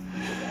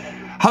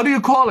 How do you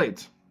call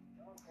it?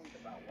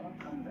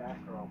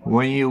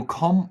 When you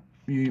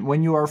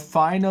are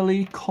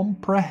finally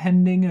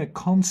comprehending a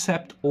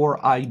concept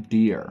or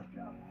idea.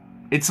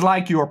 It's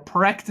like you're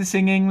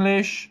practicing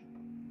English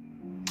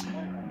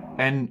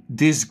and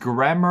this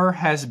grammar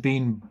has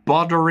been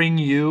bothering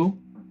you.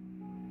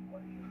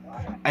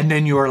 And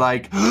then you're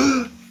like,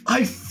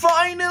 I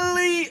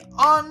finally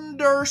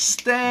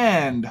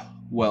understand.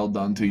 Well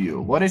done to you.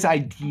 What is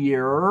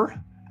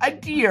idea?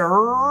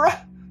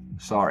 Idea.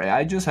 Sorry,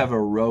 I just have a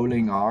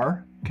rolling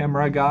R,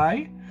 camera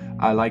guy.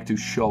 I like to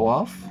show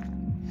off.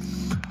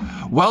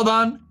 Well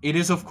done. It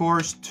is, of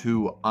course,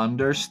 to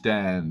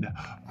understand.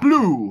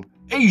 Blue,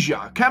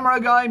 Asia, camera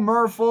guy,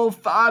 Murphle,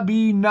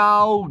 Fabi,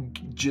 Now,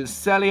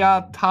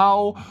 Giselia,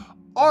 Tau,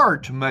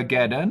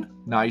 Artmageddon,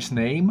 nice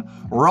name,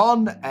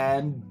 Ron,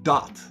 and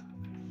Dot.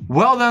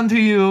 Well done to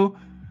you.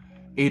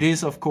 It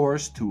is, of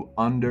course, to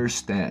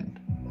understand.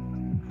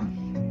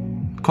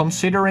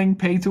 Considering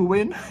pay to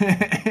win?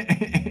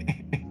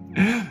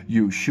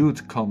 You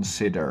should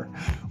consider.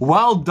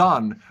 Well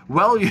done.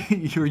 Well,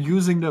 you're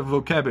using the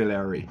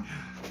vocabulary.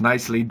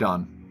 Nicely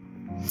done.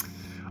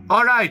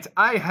 All right,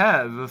 I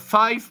have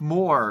 5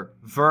 more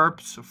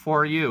verbs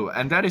for you,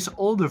 and that is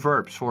all the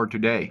verbs for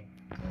today.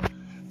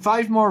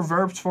 5 more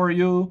verbs for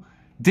you.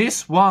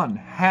 This one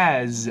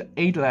has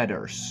 8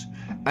 letters.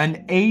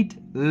 An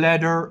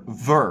 8-letter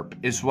verb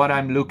is what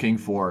I'm looking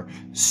for.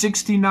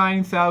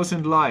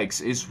 69,000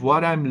 likes is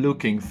what I'm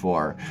looking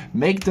for.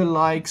 Make the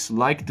likes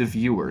like the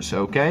viewers,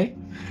 okay?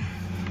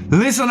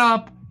 Listen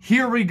up,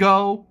 here we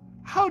go.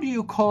 How do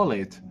you call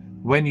it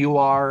when you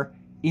are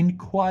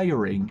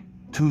inquiring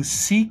to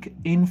seek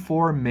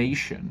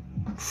information?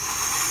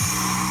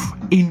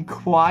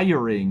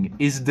 Inquiring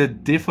is the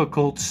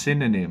difficult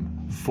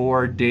synonym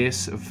for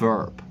this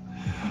verb.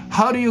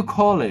 How do you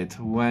call it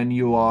when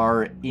you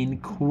are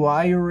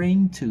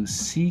inquiring to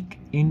seek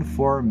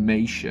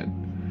information?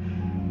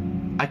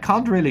 I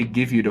can't really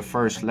give you the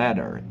first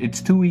letter.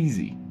 It's too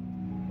easy.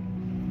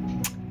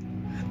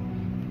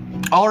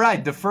 All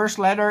right, the first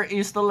letter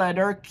is the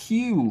letter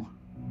Q.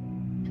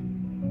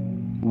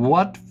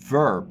 What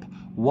verb,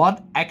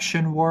 what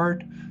action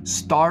word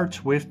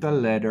starts with the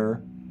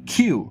letter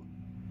Q?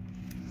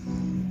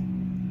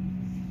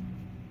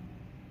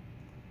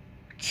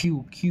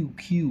 Q, Q,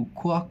 Q,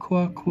 qua,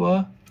 qua,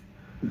 qua.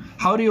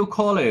 How do you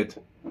call it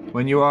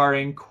when you are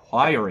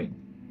inquiring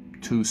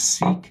to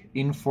seek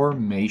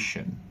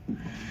information?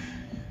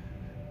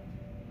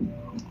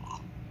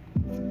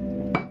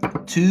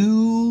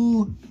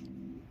 To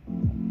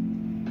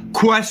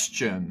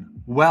question.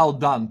 Well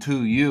done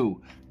to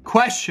you.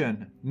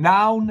 Question,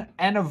 noun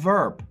and a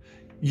verb.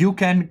 You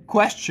can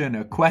question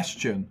a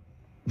question.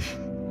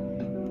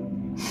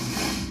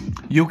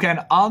 You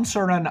can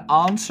answer an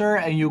answer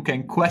and you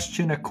can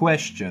question a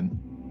question.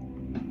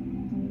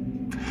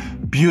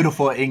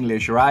 Beautiful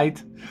English, right?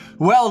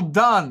 Well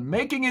done,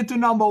 making it to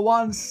number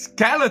 1,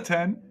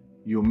 skeleton.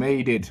 You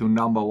made it to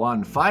number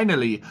 1.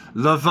 Finally,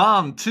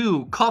 Levan,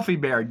 2, Coffee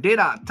Bear,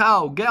 Dida,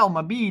 Tau,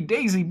 Gelma, B,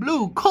 Daisy,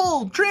 Blue,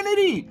 Cole,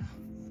 Trinity.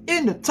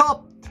 In the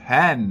top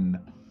 10.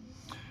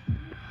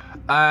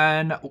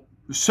 And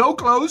so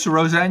close,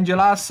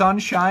 Rosangela,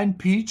 Sunshine,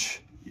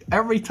 Peach.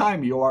 Every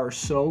time you are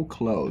so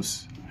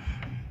close.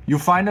 You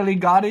finally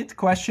got it?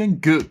 Question?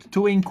 Good.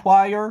 To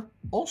inquire?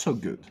 Also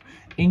good.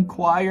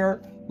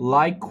 Inquire,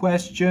 like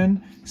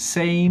question,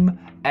 same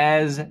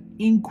as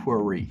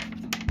inquiry.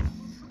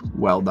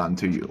 Well done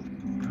to you.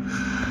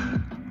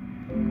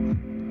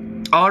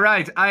 All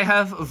right, I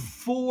have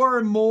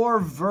 4 more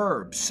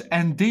verbs,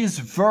 and this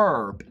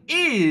verb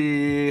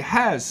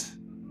has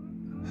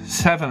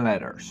 7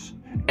 letters.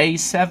 A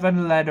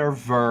 7-letter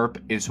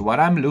verb is what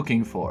I'm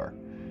looking for.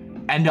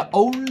 And the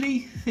only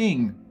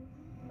thing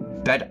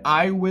that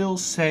I will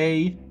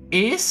say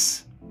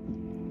is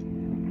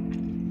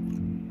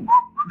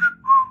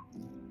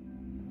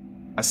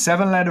a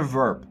 7-letter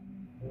verb.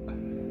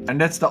 And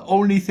that's the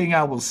only thing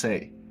I will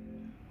say.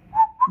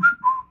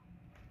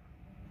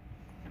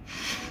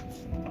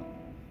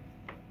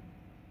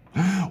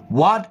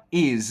 What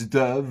is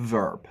the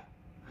verb?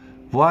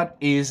 What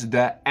is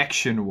the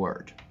action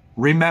word?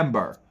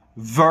 Remember,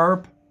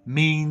 verb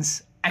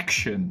means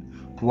action.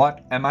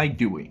 What am I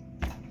doing?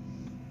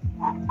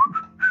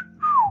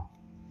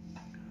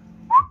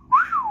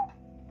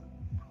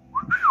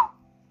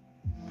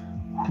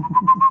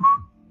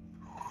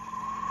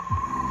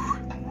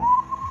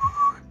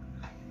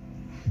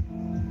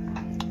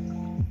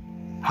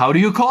 How do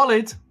you call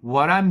it?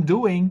 What I'm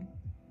doing?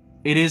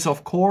 It is,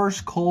 of course,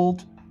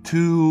 called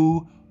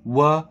to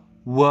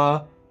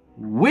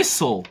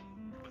whistle.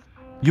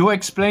 You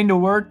explain the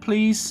word,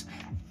 please.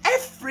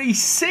 Every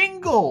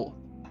single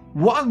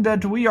one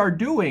that we are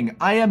doing,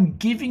 I am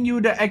giving you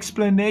the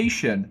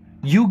explanation.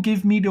 You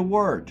give me the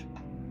word.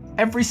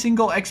 Every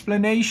single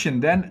explanation,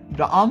 then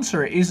the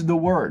answer is the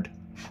word.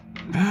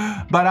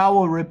 But I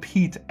will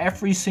repeat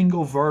every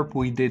single verb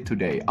we did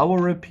today. I will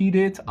repeat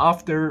it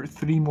after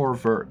 3 more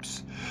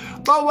verbs.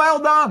 But well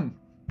done!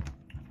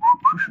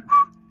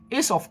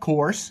 Is, of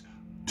course,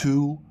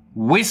 to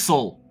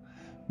whistle.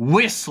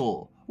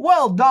 Whistle.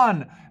 Well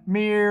done,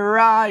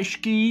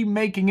 Mirajski,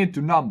 making it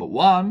to number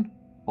 1.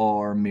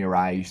 Or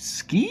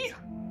Mirajski?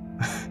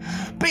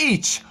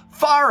 Peach,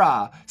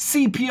 Farah,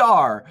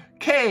 CPR,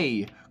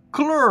 Kay,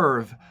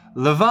 Klurv,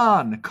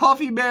 Levan,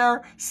 Coffee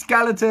Bear,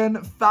 Skeleton,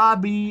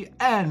 Fabi,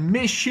 and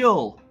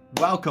Michelle.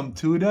 Welcome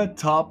to the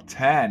top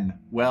 10.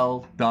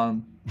 Well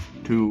done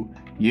to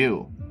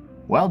you.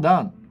 Well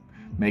done.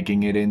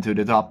 Making it into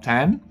the top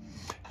 10.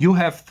 You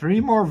have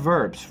 3 more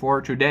verbs for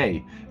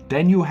today.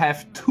 Then you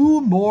have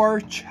 2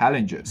 more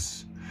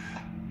challenges.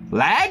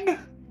 Lag?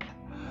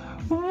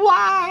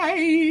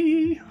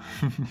 Why?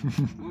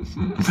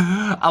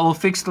 I will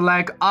fix the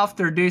lag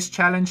after this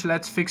challenge.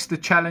 Let's fix the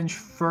challenge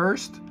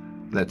first.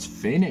 Let's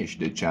finish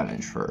the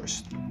challenge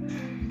first.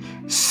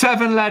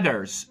 7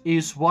 letters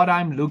is what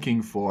I'm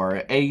looking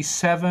for. A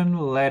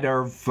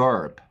 7-letter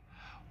verb.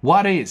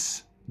 What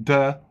is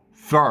the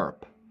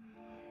verb?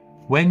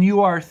 When you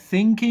are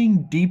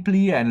thinking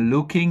deeply and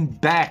looking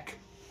back.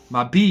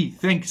 Mabi,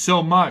 thank you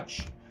so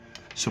much.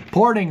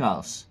 Supporting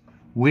us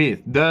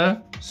with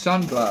the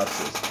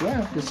sunglasses. Do I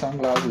have the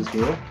sunglasses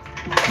here?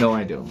 No,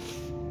 I don't.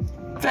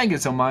 Thank you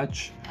so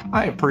much.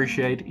 I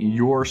appreciate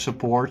your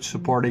support,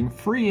 supporting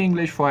free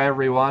English for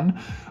everyone.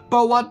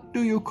 But what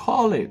do you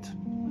call it?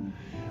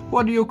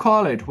 What do you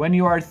call it when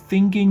you are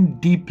thinking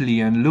deeply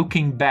and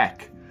looking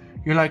back?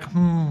 You're like,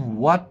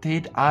 what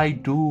did I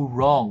do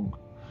wrong?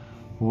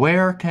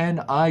 Where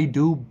can I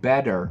do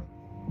better?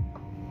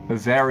 A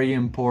very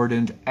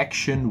important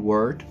action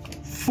word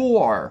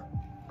for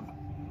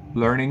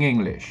learning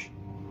English.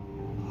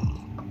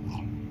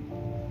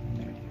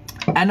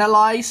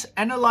 Analyze.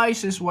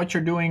 Analyze is what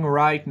you're doing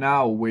right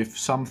now with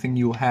something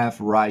you have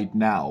right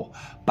now.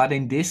 But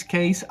in this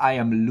case, I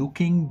am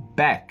looking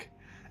back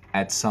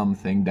at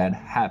something that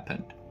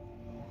happened.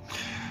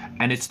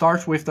 And it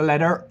starts with the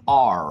letter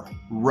R.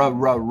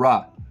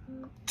 R.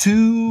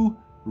 To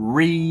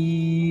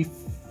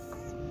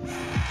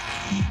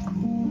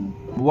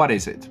what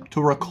is it?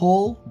 To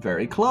recall,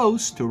 very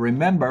close. To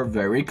remember,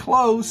 very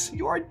close.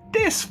 You are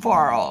this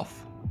far off.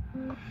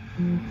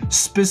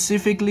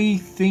 Specifically,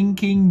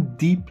 thinking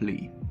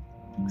deeply.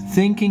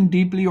 Thinking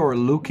deeply or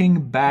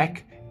looking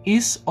back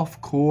is, of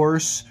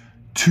course,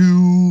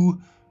 to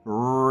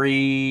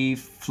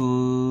reflect.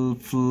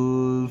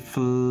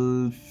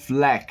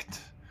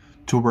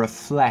 To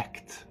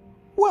reflect.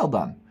 Well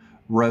done.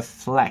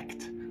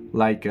 Reflect.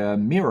 Like a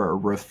mirror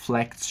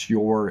reflects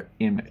your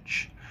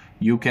image.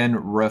 You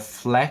can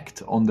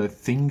reflect on the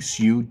things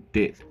you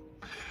did.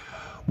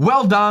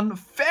 Well done,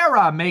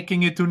 Farah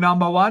making it to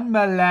number 1,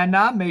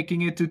 Melena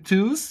making it to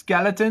 2,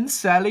 Skeleton,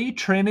 Sally,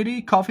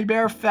 Trinity, Coffee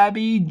Bear,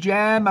 Fabi,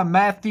 Jam, a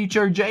math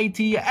teacher,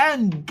 JT,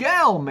 and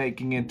Gal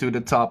making it to the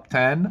top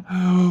 10.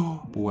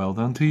 Well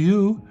done to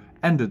you.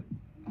 And the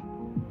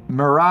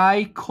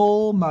Mirai,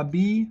 Cole,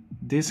 Mabi,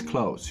 this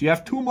close. You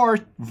have 2 more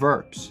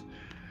verbs.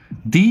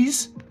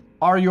 These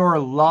are your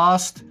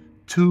last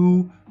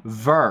 2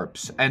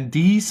 verbs, and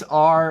these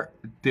are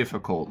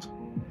difficult.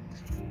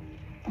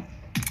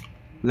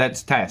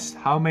 Let's test.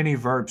 How many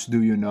verbs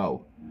do you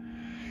know?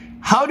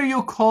 How do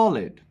you call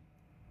it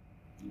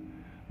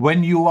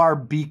when you are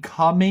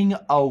becoming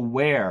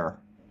aware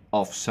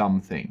of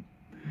something?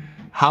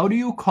 How do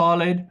you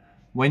call it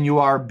when you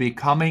are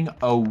becoming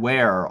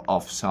aware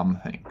of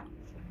something?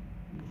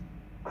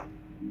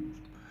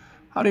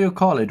 How do you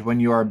call it when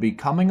you are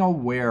becoming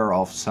aware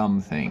of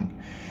something?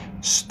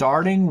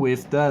 Starting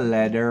with the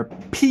letter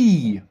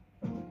P.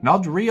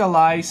 Not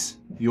realize,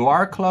 you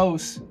are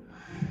close.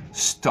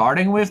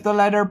 Starting with the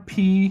letter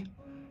P,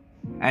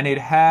 and it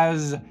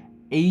has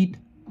 8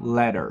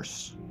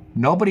 letters.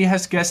 Nobody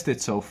has guessed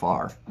it so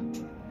far.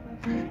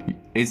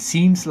 It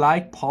seems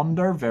like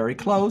ponder, very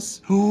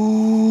close.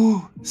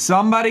 Ooh,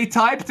 somebody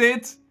typed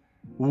it.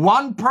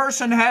 1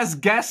 person has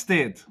guessed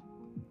it.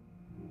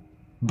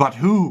 But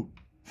who?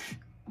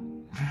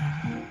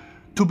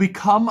 To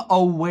become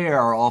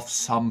aware of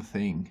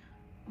something.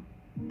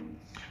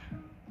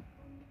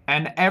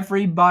 And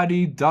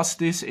everybody does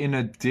this in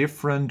a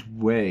different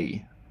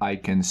way, I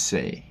can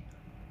say.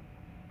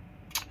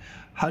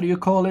 How do you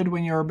call it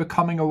when you're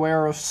becoming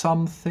aware of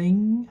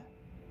something?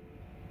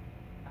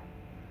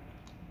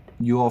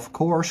 You of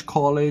course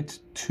call it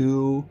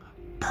to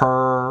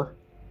per,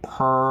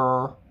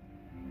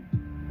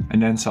 and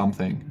then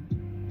something.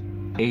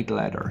 8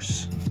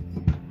 letters.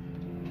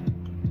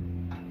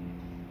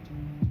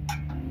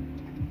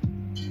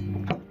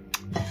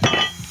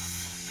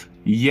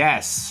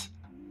 Yes.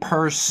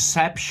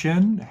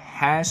 Perception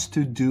has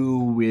to do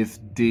with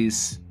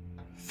this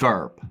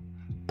verb.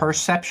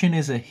 Perception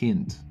is a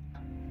hint.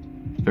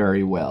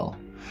 Very well.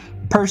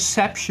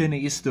 Perception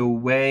is the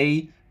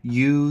way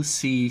you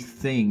see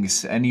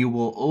things, and you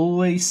will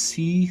always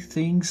see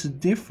things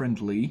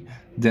differently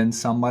than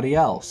somebody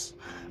else.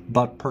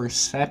 But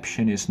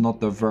perception is not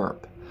the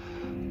verb.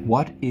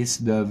 What is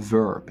the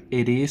verb?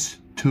 It is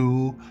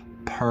to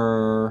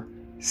perceive.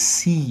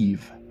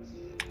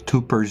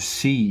 To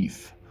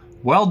perceive.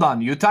 Well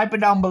done. You type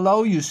it down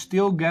below, you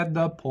still get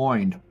the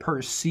point.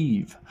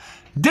 Perceive.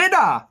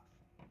 Dida!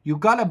 You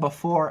got it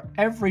before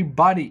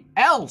everybody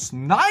else.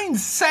 9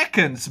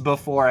 seconds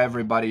before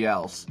everybody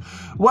else.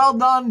 Well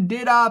done,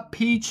 Dida,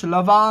 Peach,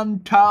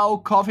 Lavan, Tao,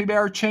 Coffee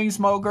Bear,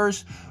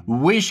 Chainsmokers,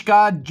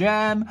 Wishka,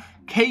 Jam,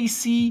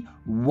 Casey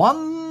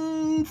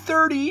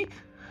 130,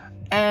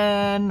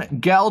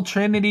 and Gal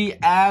Trinity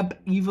Ab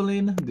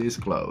Evelyn this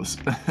close.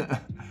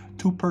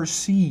 To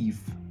perceive.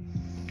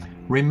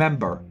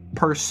 Remember,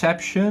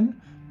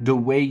 perception, the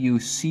way you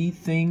see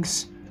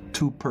things,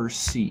 to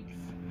perceive.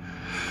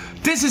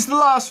 This is the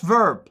last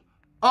verb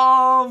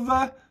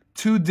of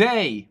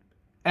today,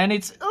 and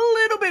it's a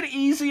little bit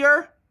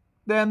easier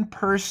than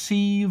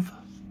perceive,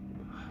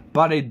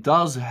 but it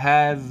does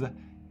have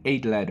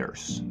 8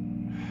 letters.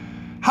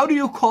 How do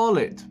you call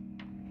it?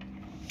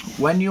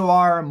 When you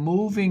are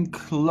moving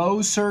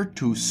closer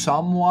to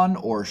someone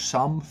or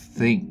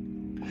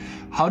something.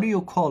 How do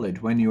you call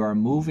it when you are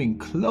moving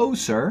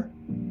closer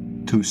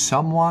to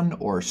someone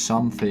or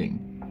something?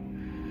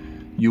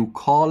 You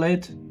call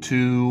it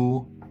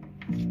to...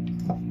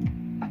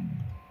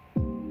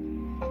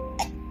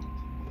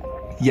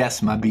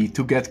 Yes, maybe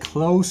to get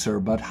closer,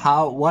 but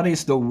what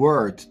is the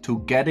word to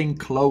getting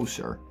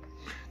closer?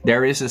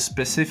 There is a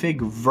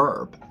specific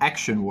verb,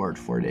 action word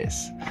for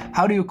this.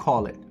 How do you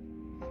call it?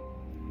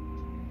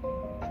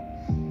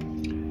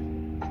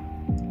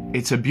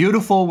 It's a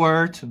beautiful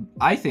word.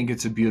 I think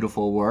it's a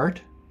beautiful word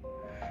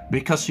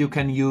because you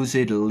can use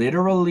it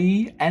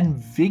literally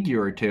and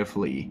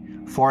figuratively.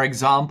 For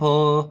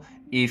example,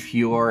 if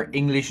your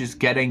English is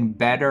getting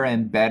better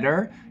and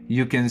better,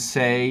 you can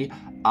say,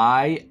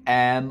 I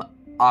am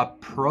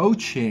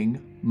approaching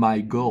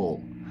my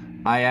goal.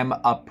 I am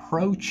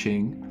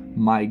approaching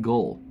my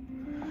goal.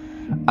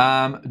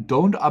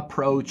 Don't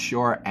approach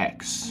your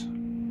ex.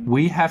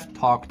 We have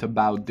talked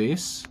about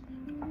this.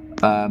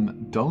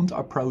 Don't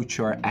approach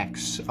your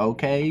ex,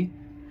 okay?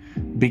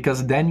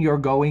 Because then you're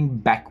going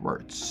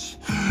backwards.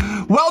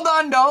 Well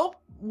done, though.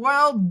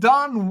 Well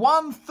done.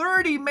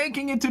 130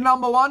 making it to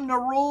number 1.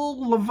 Narul,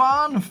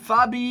 Levan,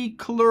 Fabi,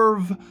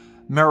 Klurv,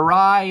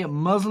 Mirai,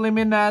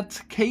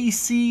 Musliminette,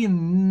 Casey,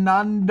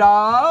 Nanda,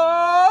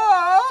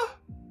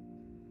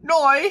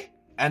 Noi,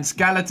 and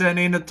Skeleton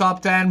in the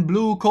top 10.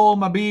 Blue,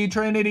 Colma B,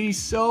 Trinity,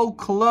 so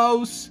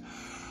close.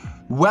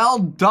 Well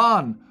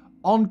done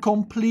on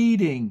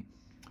completing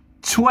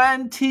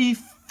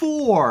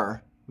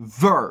 24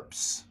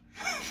 verbs.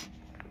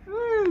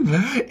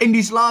 In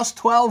these last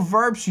 12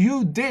 verbs,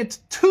 you did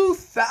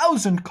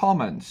 2,000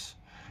 comments.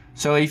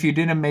 So if you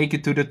didn't make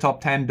it to the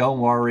top 10, don't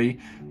worry.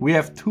 We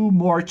have 2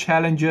 more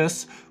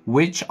challenges,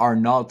 which are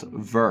not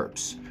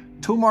verbs.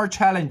 2 more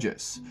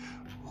challenges,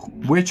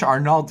 which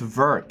are not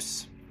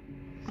verbs.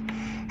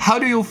 How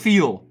do you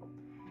feel?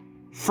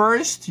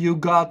 First, you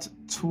got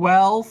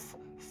 12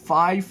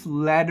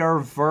 5-letter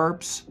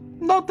verbs.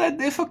 Not that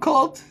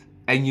difficult.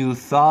 And you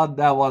thought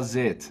that was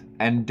it.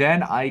 And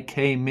then I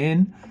came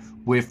in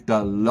with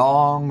the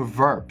long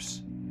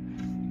verbs.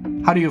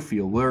 How do you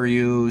feel? Were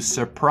you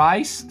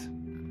surprised?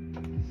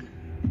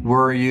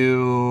 Were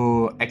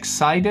you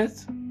excited?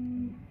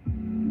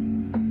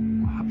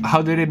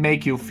 How did it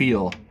make you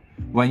feel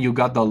when you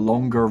got the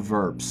longer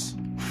verbs?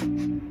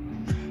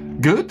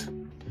 Good?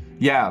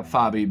 Yeah,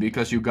 Fabi,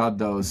 because you got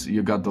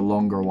the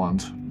longer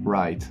ones,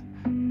 right?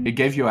 It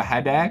gave you a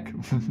headache?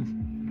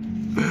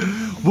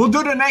 We'll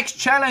do the next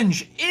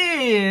challenge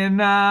in,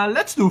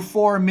 let's do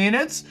 4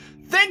 minutes.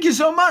 Thank you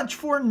so much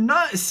for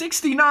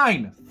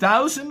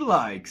 69,000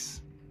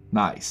 likes.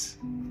 Nice.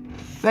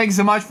 Thank you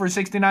so much for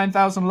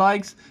 69,000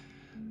 likes.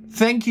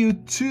 Thank you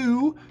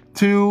to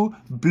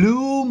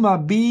Blue,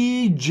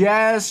 Mabi,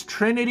 Jazz,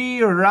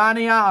 Trinity,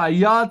 Rania,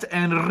 Ayat,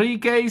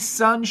 Enrique,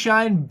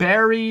 Sunshine,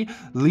 Barry,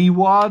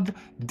 Liwad,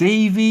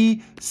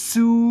 Davy,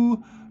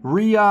 Sue,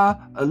 Ria,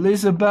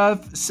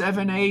 Elizabeth,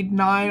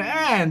 789,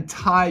 and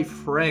Thai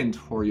Friend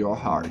for your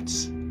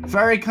hearts.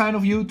 Very kind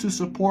of you to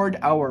support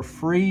our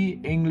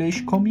free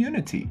English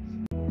community.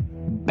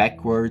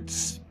 Backwards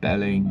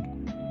spelling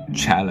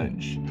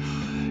challenge.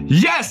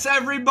 Yes,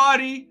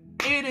 everybody,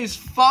 it is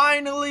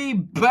finally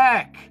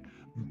back.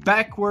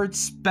 Backwards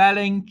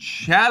spelling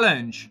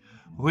challenge,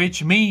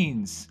 which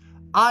means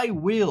I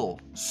will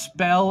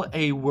spell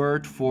a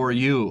word for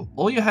you.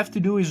 All you have to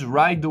do is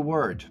write the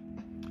word.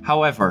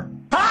 However,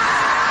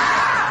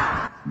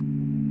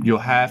 you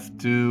have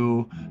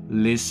to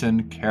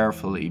listen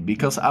carefully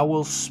because I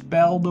will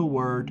spell the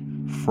word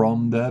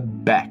from the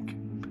back.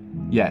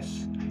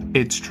 Yes,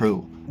 it's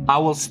true. I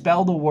will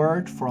spell the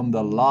word from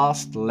the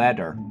last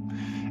letter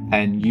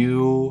and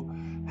you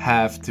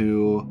have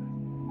to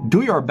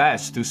do your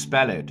best to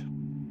spell it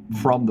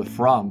from the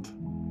front.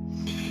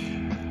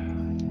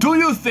 Do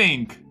you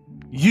think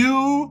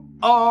you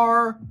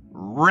are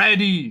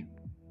ready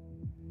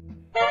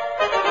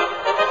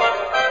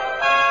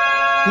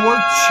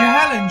for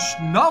challenge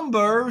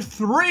number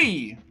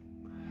 3?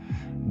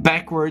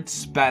 Backwards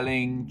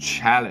spelling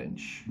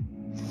challenge.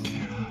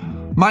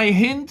 My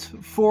hint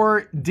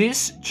for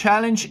this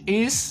challenge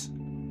is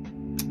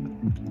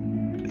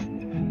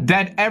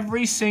that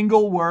every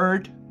single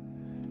word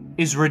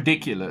is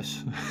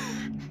ridiculous.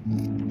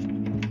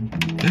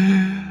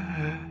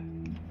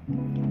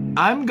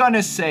 I'm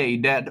gonna say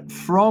that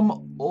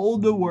from all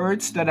the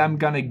words that I'm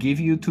gonna give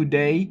you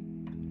today,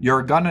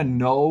 you're gonna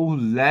know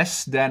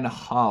less than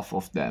half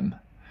of them.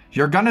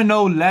 You're gonna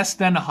know less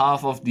than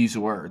half of these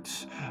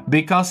words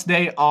because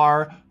they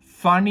are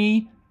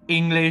funny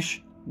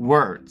English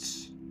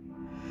words,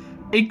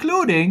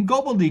 including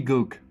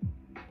gobbledygook.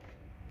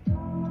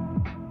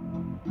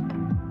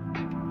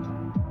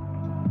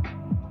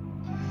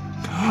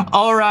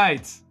 All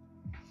right,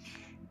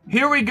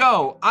 here we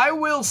go. I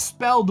will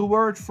spell the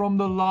word from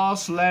the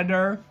last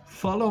letter.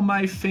 Follow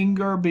my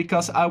finger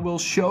because I will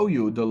show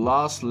you the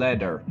last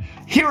letter.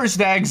 Here is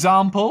the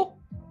example.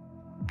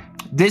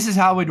 This is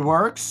how it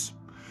works.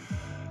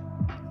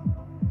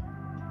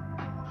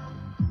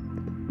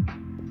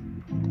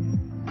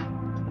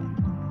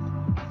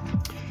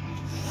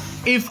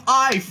 If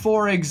I,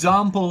 for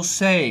example,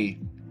 say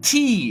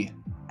T-A-E-R-G,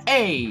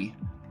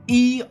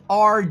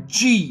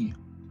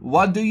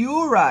 what do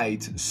you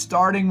write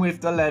starting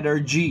with the letter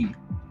G?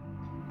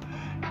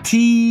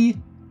 T-A-E-R-G.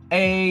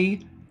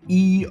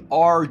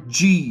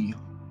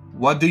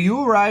 What do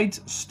you write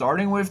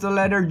starting with the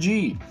letter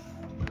G?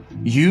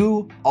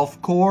 You,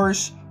 of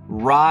course,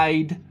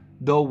 write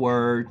the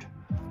word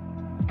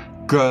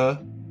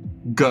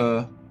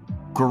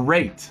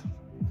great.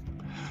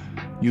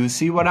 You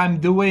see what I'm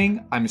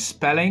doing? I'm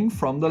spelling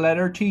from the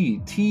letter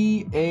T.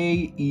 T-A-E-R-G.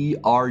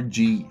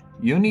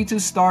 You need to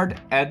start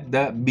at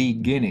the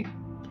beginning.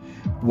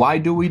 Why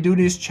do we do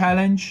this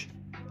challenge?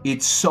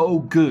 It's so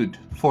good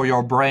for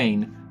your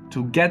brain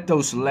to get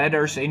those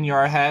letters in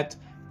your head,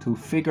 to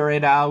figure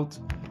it out,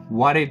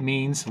 what it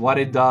means, what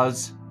it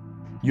does.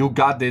 You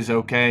got this,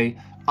 okay?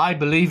 I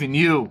believe in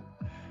you.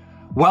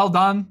 Well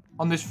done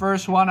on this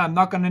first one. I'm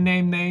not gonna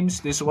name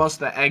names. This was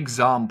the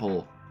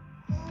example.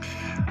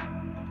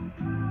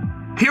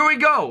 Here we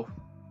go.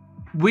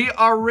 We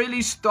are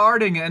really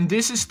starting, and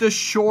this is the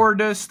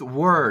shortest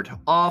word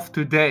of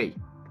today.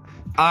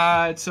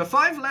 It's a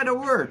 5-letter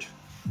word.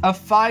 A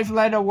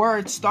 5-letter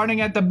word starting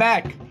at the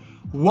back.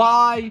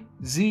 Y-Z-Z-I-F.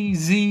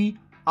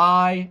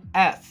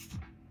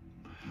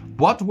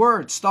 What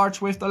word starts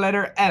with the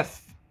letter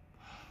F?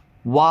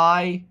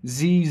 Y-Z-Z-I-F.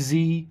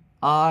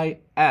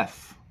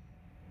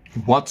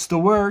 What's the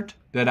word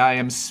that I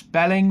am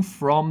spelling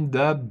from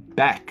the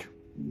back?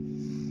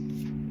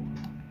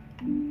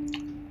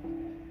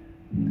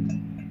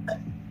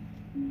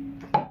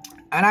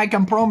 And I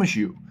can promise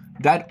you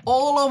that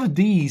all of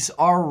these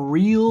are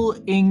real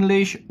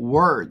English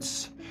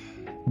words.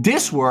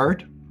 This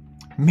word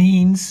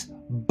means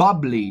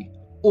bubbly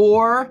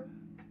or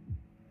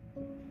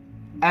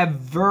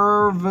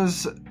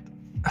effervescent.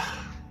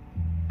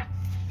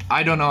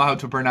 I don't know how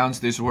to pronounce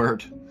this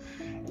word.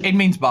 It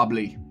means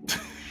bubbly.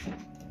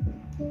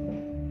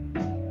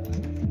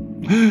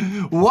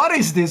 What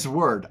is this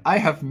word? I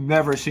have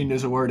never seen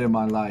this word in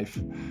my life.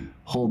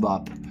 Hold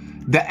up.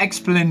 The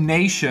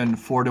explanation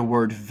for the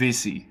word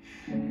fizzy.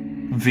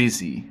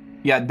 Fizzy.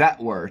 Yeah,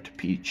 that word,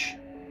 Peach.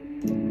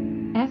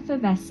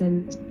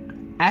 Effervescent.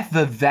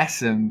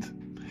 Effervescent.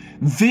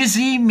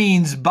 Fizzy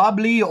means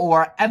bubbly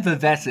or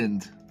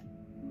effervescent.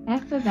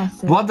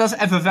 Effervescent. What does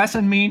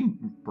effervescent mean?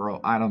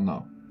 Bro, I don't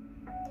know.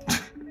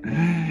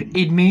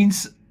 It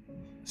means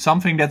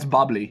something that's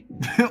bubbly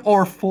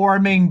or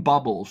forming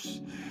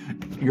bubbles.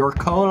 Your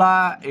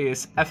cola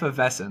is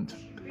effervescent.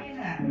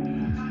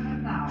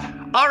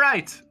 All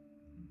right.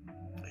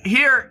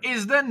 Here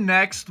is the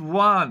next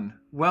one.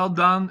 Well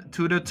done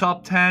to the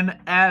top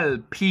 10. L,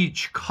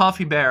 Peach,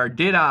 Coffee Bear,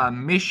 Dida,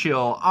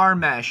 Michelle,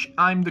 Armesh,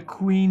 I'm the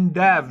Queen,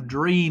 Dev,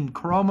 Dream,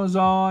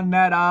 Chromosome,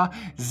 Netta,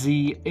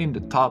 Z in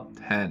the top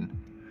 10.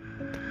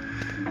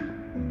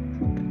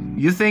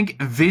 You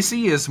think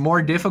Visi is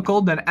more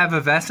difficult than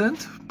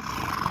effervescent?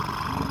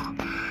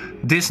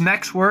 This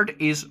next word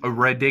is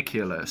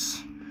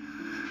ridiculous.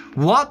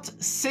 What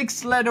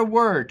 6-letter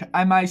word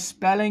am I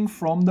spelling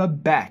from the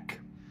back?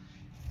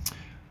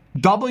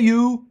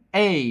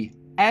 W-A-F-F-U-G.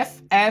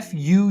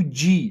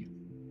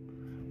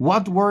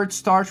 What word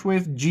starts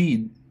with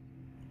G?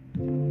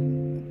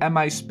 Am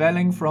I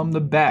spelling from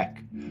the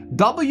back?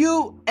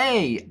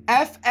 W-A-F-F-U-G.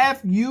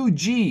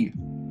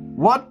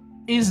 What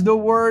is the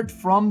word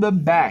from the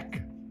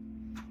back?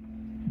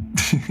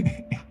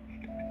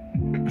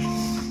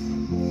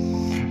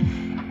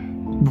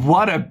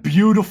 What a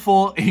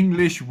beautiful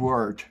English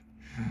word.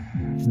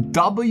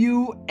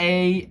 W-A-F-F-U-G.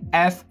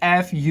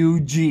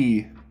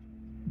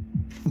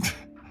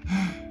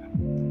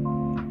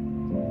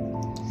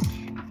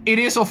 It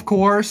is, of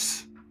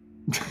course.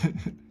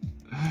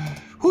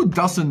 Who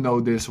doesn't know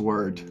this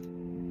word?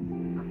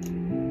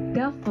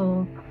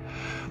 Guffle.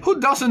 Who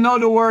doesn't know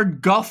the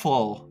word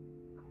guffle?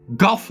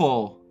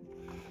 Guffle.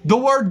 The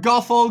word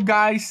guffle,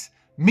 guys,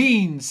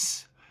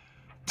 means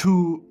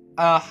to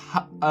a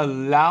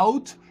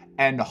loud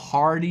and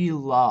hearty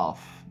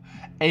laugh.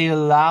 A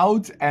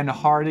loud and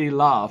hearty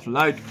laugh.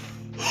 Like,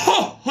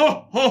 ha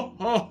ha ha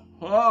ha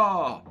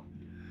ha.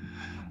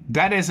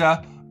 That is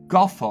a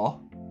guffle.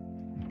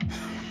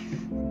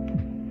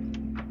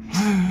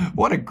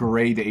 What a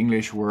great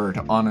English word,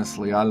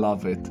 honestly, I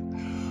love it.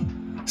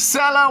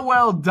 Sela,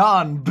 well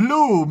done.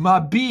 Blue,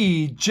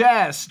 Mabi,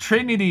 Jazz,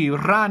 Trinity,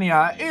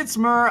 Rania,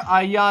 Itzmer,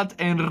 Ayat,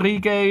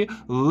 Enrique,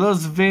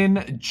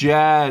 Luzvin,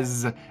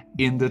 Jazz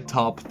in the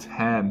top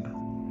 10.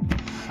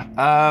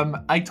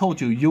 I told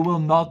you, you will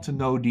not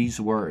know these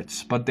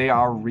words, but they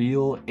are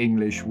real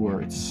English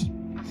words.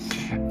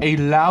 A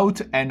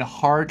loud and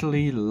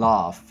hearty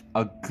laugh.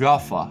 A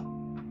guffaw.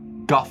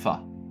 Guffaw.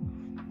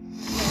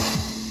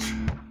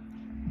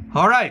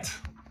 All right.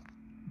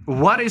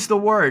 What is the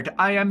word?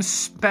 I am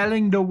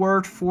spelling the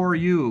word for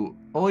you.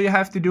 All you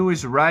have to do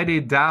is write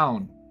it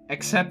down.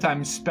 Except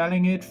I'm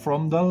spelling it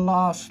from the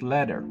last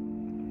letter.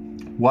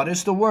 What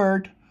is the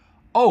word?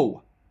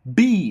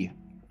 O-B-M-U-M.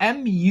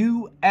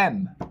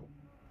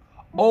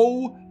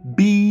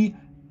 O-B-M-U-M.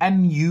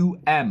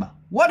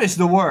 What is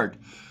the word?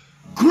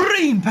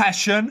 Green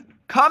Passion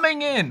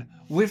coming in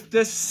with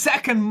the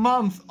second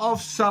month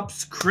of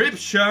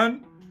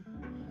subscription.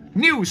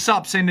 New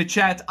subs in the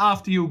chat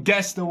after you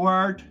guess the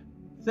word.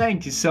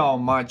 Thank you so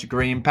much,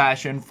 Green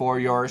Passion, for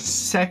your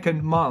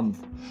second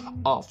month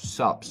of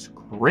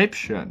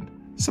subscription.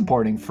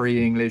 Supporting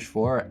free English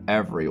for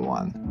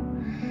everyone.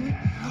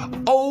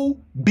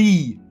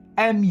 O-B-M-U-M.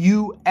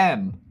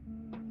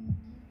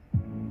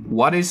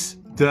 What is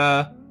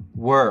the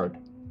word?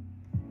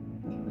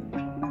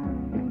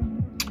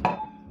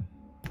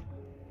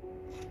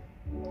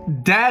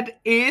 That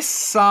is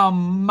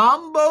some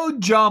mumbo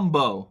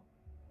jumbo.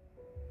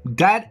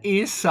 That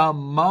is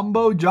some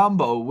mumbo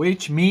jumbo,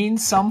 which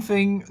means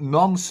something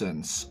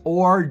nonsense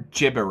or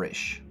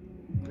gibberish.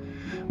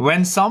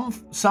 When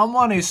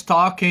someone is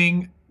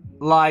talking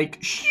like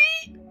she,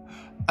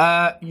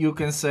 you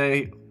can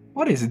say,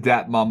 what is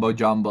that mumbo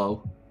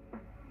jumbo?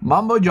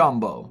 Mumbo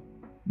jumbo,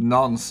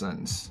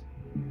 nonsense.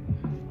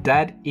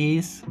 That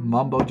is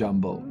mumbo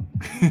jumbo.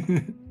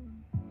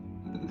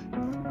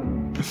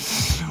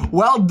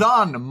 Well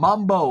done,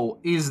 mumbo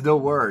is the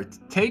word.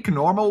 Take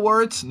normal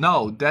words?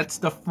 No, that's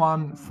the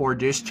fun for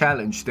this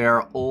challenge.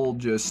 They're all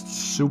just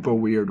super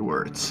weird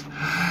words.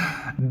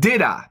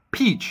 Dida,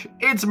 peach,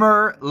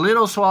 Itzmer,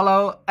 little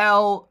swallow,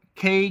 L,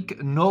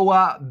 cake,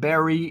 Noah,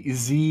 berry,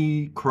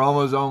 Z,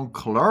 chromosome,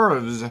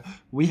 curves.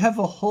 We have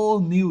a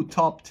whole new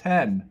top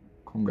 10.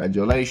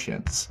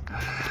 Congratulations.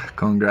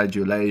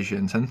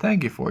 Congratulations, and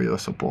thank you for your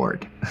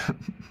support.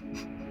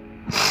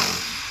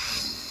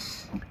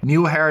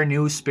 New hair,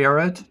 new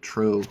spirit?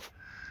 True.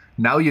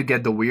 Now you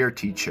get the weird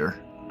teacher.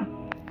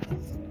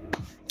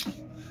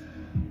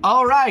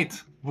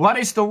 Alright, what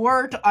is the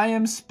word? I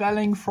am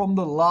spelling from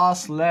the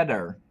last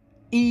letter.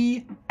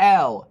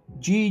 E-L-G-G-I-W.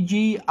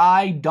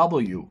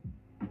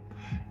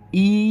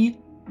 E-L-G-G-I-W.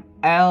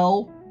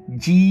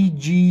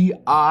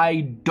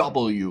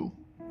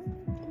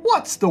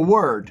 What's the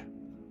word?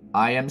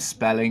 I am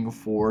spelling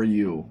for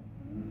you.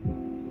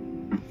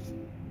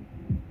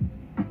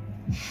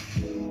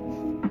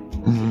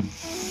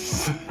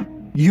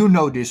 You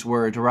know this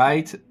word,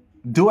 right?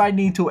 Do I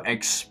need to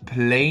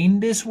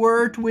explain this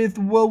word with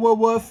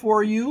w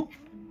for you?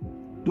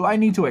 Do I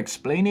need to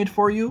explain it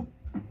for you?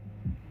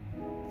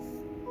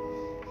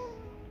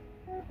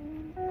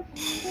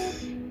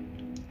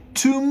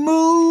 To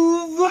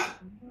move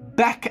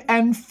back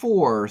and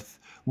forth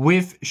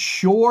with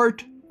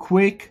short,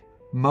 quick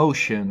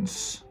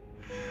motions.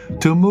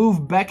 To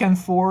move back and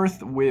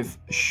forth with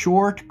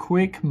short,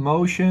 quick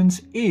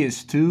motions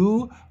is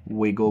to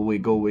wiggle,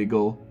 wiggle,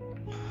 wiggle.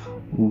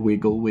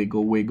 Wiggle,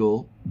 wiggle,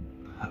 wiggle.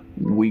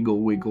 Wiggle,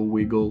 wiggle,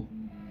 wiggle.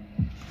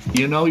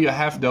 You know, you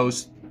have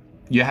those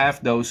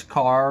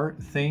car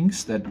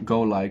things that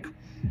go like...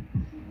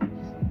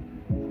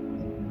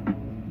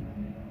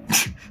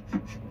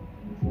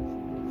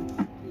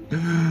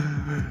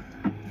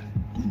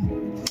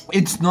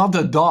 It's not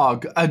a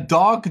dog. A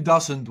dog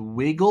doesn't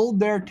wiggle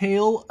their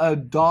tail. A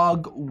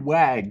dog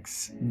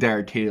wags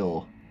their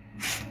tail.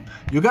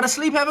 You gotta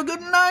sleep. Have a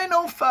good night,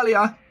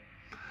 Ophelia.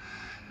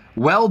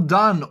 Well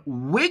done.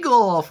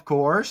 Wiggle, of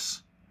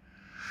course.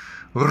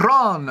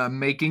 Ron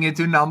making it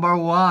to number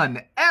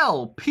 1.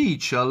 L,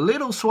 peach, a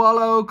little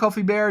swallow,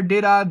 coffee bear,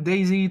 Dida,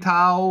 Daisy,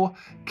 Tao,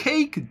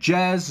 cake,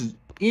 jazz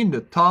in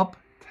the top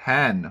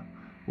 10.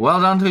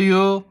 Well done to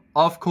you,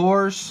 of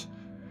course.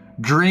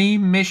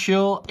 Dream,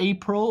 Michelle,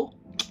 April.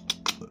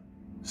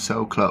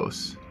 So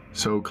close.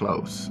 So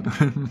close.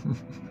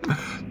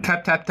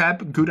 Tap, tap,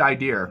 tap. Good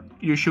idea.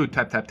 You should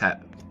tap, tap,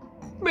 tap.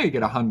 Make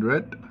it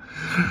 100.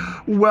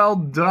 Well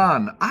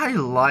done. I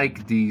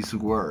like these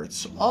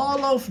words.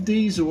 All of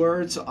these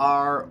words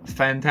are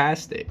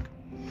fantastic.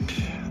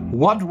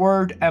 What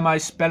word am I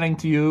spelling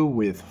to you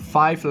with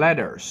 5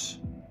 letters?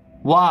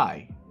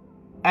 Y,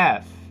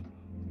 F,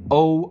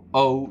 O,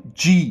 O,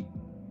 G.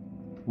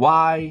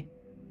 Y,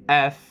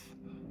 F,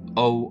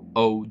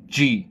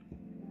 O-O-G.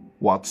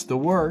 What's the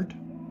word?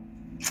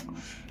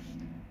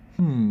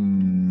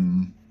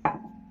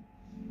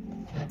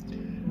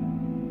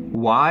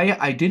 Y?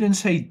 I didn't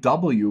say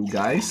W,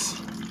 guys.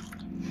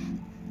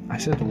 I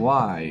said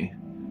Y.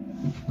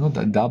 Not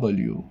a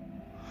W.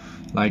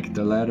 Like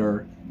the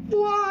letter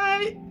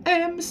Y-M-C-A.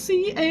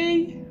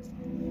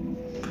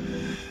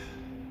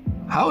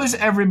 How is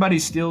everybody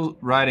still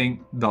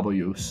writing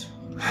W's?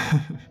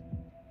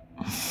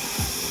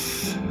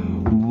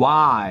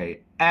 Y,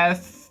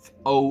 F,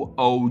 O,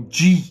 O,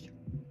 G.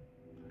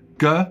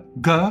 G,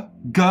 G,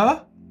 G.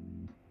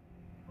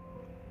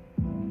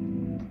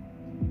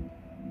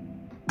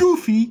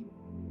 goofy.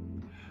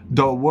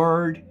 The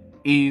word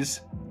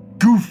is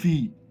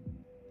goofy.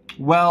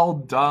 Well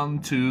done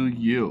to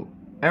you.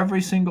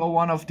 Every single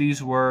one of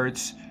these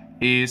words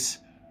is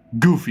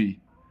goofy.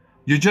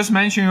 You just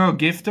mentioned your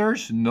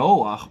gifters?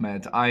 No,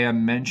 Ahmed. I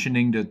am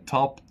mentioning the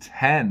top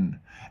 10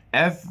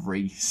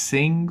 every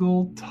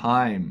single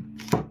time.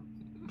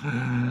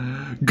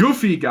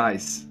 Goofy,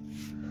 guys.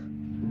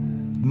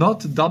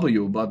 Not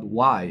W, but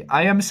Y.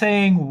 I am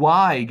saying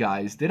Y,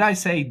 guys. Did I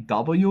say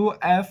W,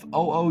 F,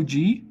 O, O,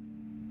 G?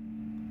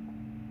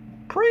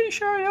 Pretty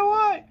sure you're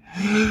Y.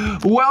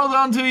 Well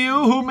done to you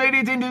who made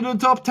it into the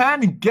top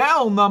 10.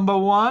 Gal number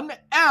 1,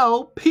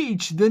 L,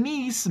 Peach,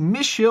 Denise,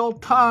 Michelle,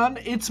 Tan,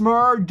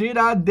 Itzmer,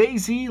 Dida,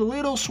 Daisy,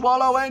 Little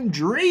Swallow, and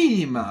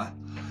Dream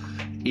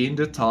in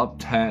the top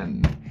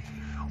 10.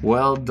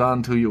 Well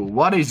done to you.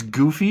 What is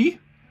goofy?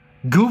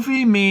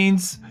 Goofy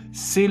means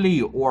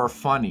silly or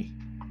funny.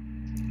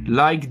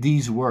 Like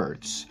these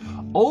words.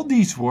 All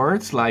these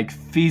words like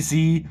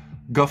fizzy,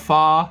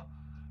 guffaw,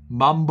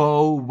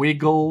 mumbo,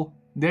 wiggle,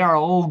 they are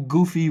all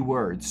goofy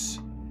words.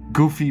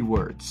 Goofy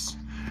words.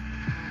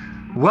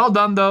 Well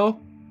done though.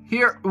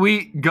 Here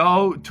we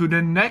go to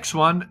the next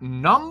one.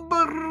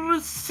 Number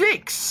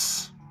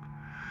 6.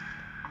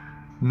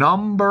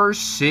 Number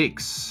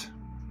 6.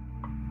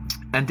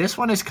 And this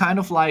one is kind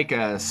of like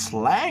a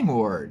slang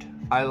word.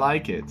 I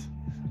like it.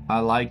 I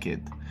like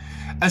it.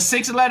 A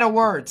 6-letter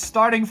word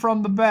starting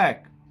from the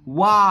back.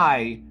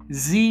 Y,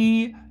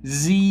 Z,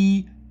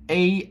 Z,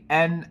 A,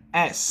 N,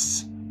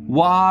 S.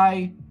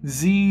 Y,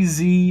 Z,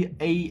 Z,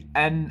 A,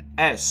 N,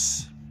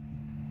 S.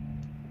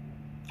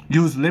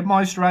 Use lip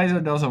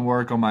moisturizer, doesn't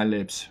work on my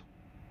lips.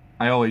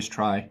 I always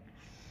try.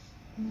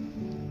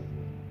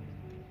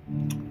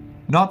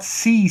 Not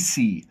C,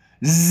 C.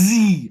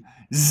 Z,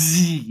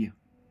 Z.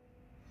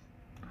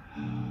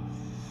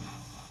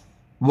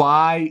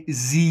 Y,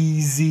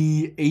 Z,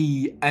 Z,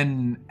 A,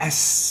 N,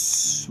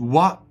 S.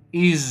 What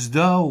is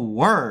the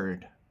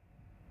word?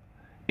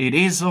 It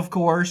is, of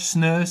course,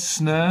 sn,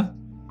 sn.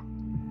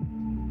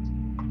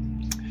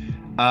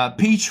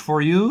 Peach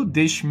for you,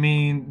 this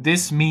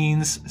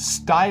means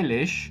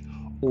stylish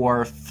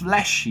or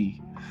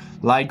flashy.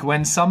 Like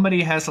when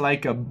somebody has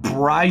like a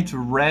bright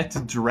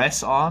red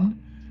dress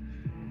on.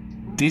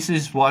 This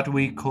is what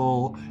we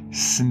call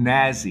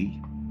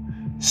snazzy.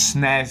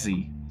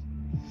 Snazzy.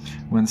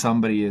 When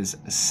somebody is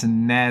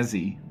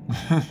snazzy.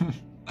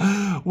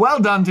 Well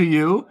done to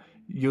you.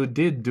 You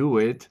did do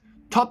it.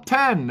 Top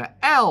 10.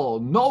 L,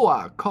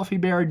 Noah, Coffee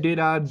Bear,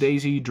 Dida,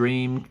 Daisy,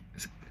 Dream,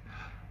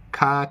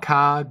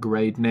 Kaka,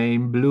 great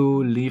name,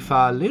 Blue,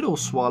 Lifa, Little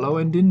Swallow,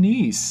 and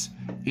Denise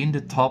in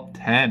the top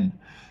 10.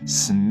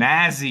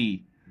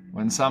 Snazzy.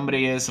 When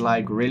somebody is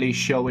like really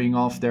showing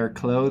off their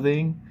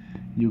clothing,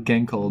 you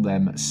can call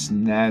them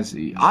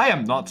snazzy. I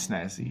am not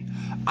snazzy.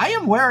 I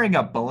am wearing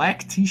a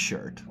black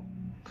t-shirt.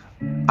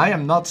 I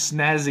am not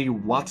snazzy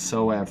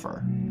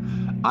whatsoever.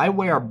 I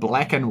wear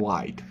black and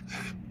white.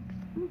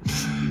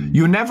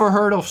 You never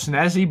heard of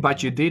snazzy,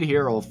 but you did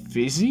hear of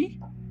fizzy?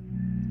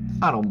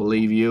 I don't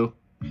believe you.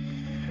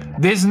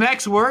 This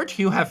next word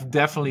you have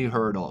definitely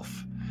heard of.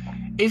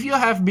 If you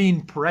have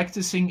been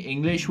practicing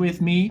English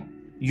with me,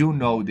 you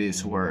know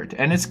this word.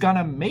 And it's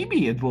gonna,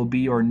 maybe it will be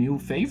your new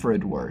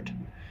favorite word.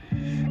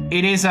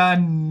 It is a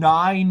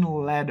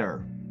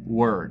 9-letter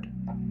word.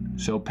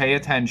 So pay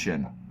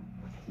attention.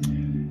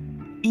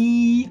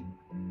 E,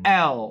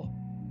 L,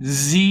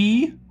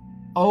 Z,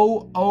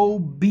 O, O,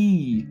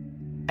 B,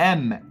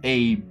 M,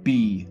 A,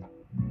 B.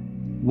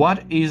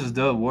 What is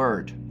the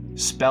word?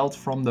 Spelled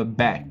from the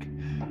back.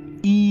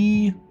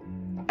 E,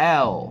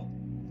 L.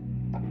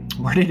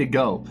 Where did it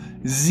go?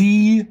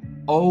 Z,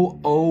 O,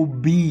 O,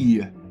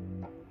 B,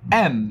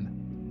 M,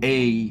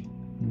 A,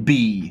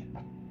 B.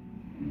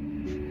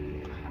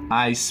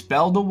 I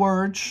spell the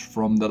words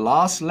from the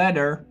last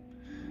letter,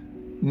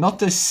 not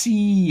the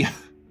C.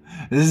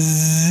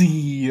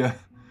 Z,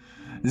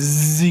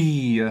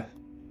 Z.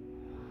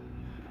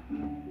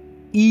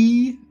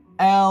 E,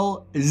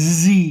 L,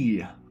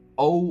 Z,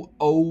 O,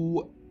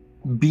 O,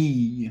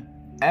 B,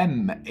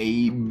 M,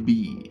 A,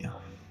 B.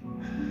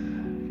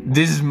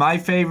 This is my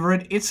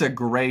favorite. It's a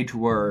great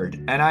word,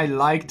 and I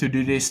like to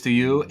do this to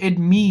you. It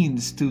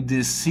means to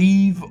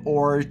deceive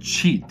or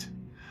cheat.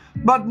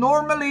 But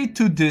normally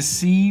to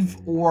deceive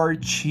or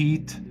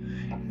cheat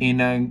in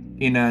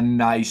a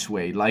nice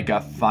way, like a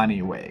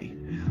funny way.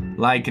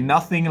 Like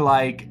nothing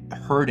like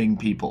hurting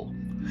people.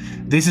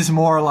 This is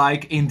more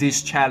like in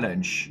this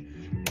challenge.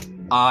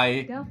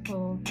 I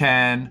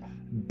can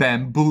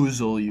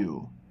bamboozle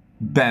you.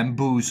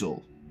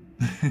 Bamboozle.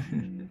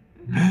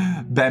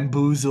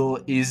 Bamboozle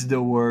is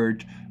the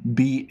word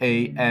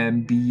B-A-M-B-O-O-Z-L-E.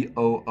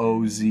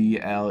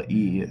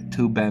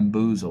 To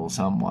bamboozle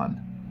someone.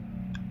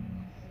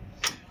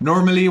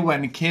 Normally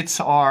when kids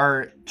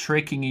are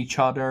tricking each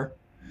other,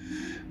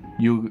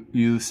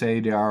 you say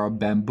they are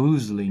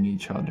bamboozling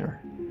each other.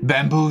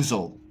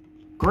 Bamboozle.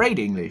 Great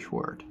English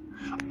word.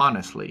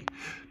 Honestly.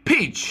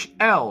 Peach,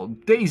 L,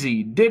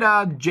 Daisy,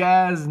 Dida,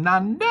 Jazz,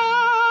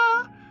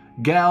 Nanda,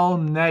 Gal,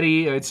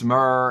 Nettie,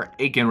 Itzmer,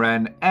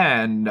 Ikenren,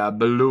 and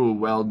Baloo,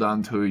 well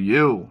done to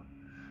you.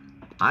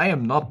 I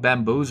am not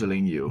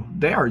bamboozling you.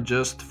 They are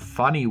just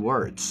funny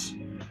words.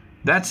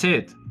 That's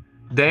it.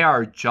 They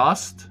are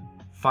just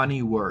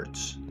funny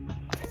words.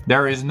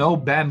 There is no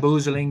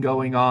bamboozling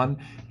going on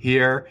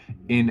here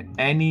in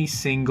any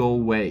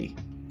single way.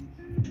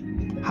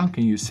 How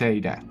can you say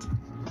that?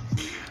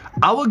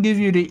 I will give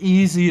you the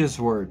easiest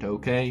word,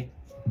 okay?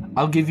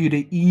 I'll give you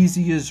the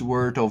easiest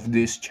word of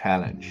this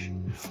challenge.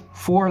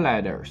 4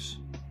 letters.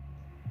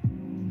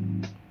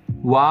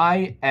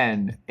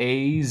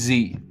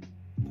 Y-N-A-Z.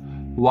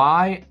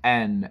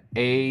 Y-N-A-Z.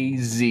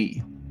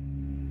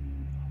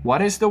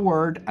 What is the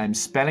word? I'm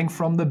spelling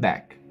from the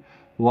back.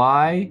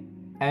 Y-N-A-Z.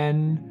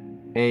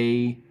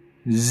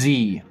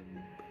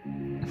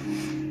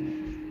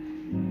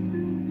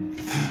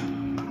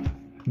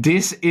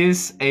 This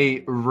is a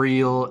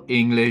real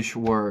English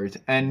word.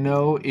 And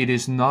no, it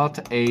is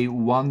not a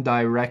One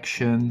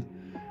Direction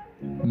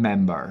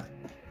member.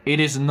 It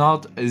is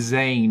not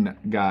Zayn,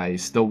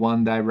 guys, the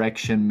One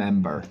Direction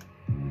member.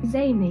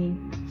 Zany.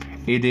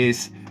 It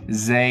is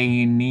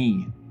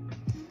zany.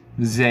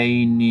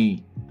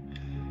 Zany.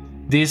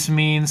 This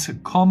means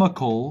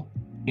comical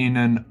in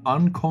an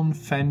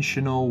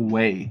unconventional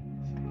way,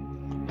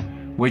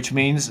 which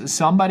means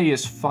somebody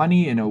is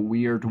funny in a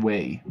weird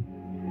way.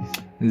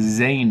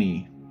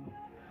 Zany.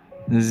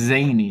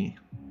 Zany.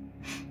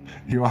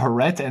 You are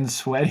red and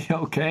sweaty,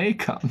 okay?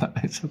 Come on,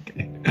 it's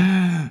okay.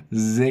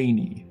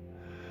 Zany.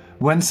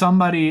 When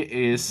somebody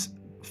is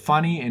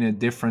funny in a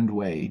different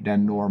way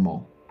than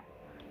normal,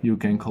 you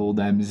can call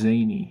them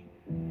zany.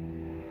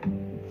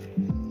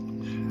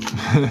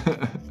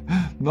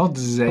 Not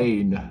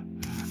Zayn,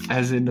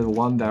 as in the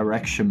One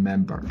Direction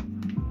member.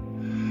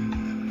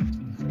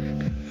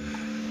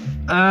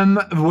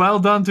 Well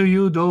done to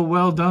you, though.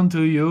 Well done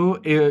to you.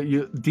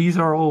 These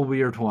are all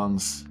weird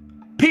ones.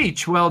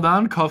 Peach, well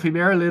done. Coffee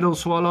Bear, Little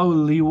Swallow,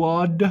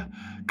 Liwad,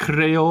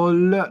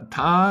 Creole,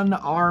 Tan,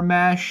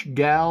 Armash,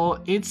 Gal,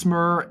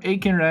 Itzmer,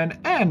 Aikenren,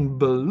 and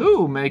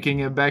Baloo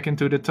making it back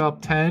into the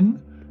top 10.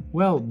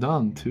 Well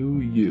done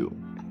to you.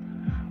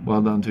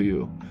 Well done to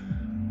you.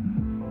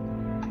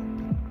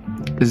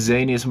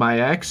 Zayn is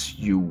my ex?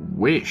 You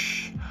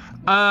wish.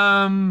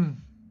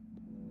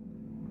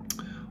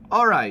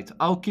 Alright,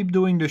 I'll keep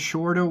doing the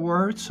shorter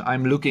words.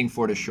 I'm looking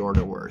for the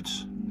shorter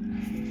words.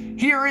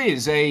 Here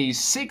is a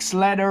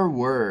 6-letter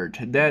word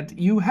that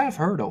you have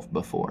heard of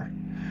before,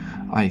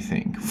 I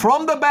think.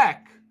 From the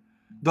back,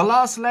 the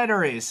last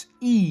letter is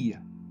E-L-D-O-O-D.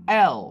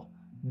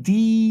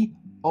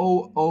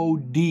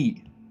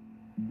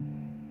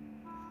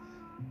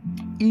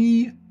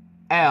 E-L-D-O-O-D.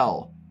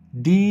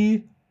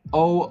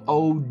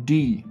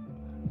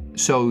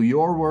 So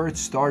your word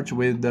starts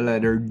with the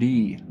letter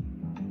D.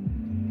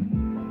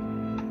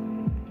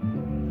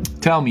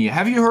 Tell me,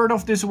 have you heard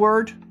of this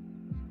word?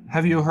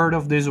 Have you heard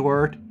of this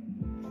word?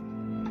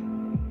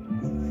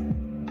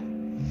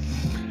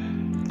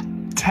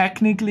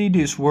 Technically,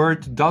 this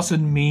word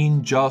doesn't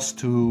mean just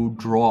to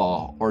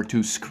draw or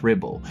to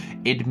scribble.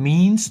 It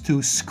means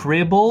to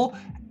scribble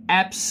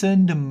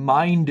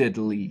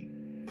absent-mindedly.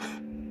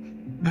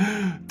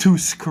 To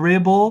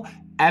scribble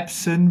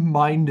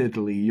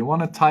absent-mindedly. You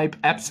want to type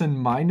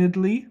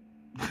absent-mindedly?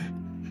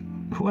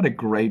 What a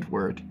great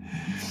word.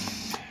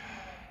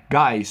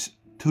 Guys,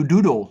 to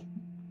doodle.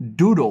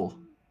 Doodle.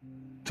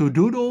 To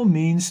doodle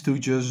means to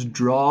just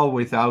draw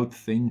without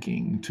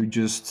thinking. To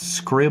just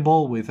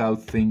scribble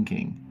without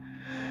thinking.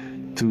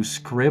 To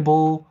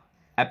scribble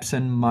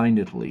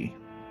absent-mindedly.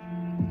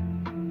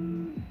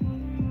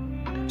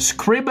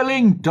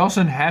 Scribbling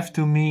doesn't have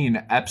to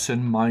mean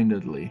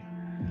absent-mindedly.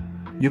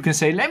 You can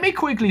say, let me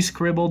quickly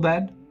scribble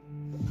that.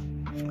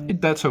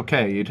 That's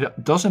okay.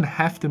 It doesn't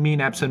have to mean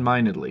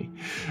absent-mindedly.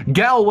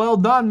 Gal, well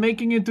done,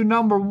 making it to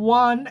number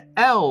 1.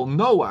 L,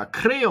 Noah,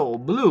 Creole,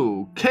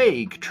 Blue,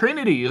 Cake,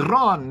 Trinity,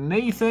 Ron,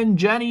 Nathan,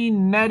 Jenny,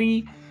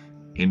 Nettie.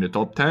 In the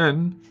top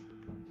 10.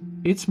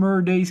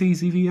 Itzmer, Daisy,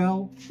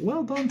 ZVL.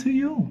 Well done to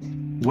you.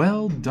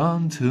 Well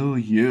done to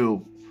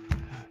you.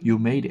 You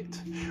made it.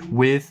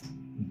 With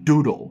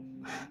Doodle.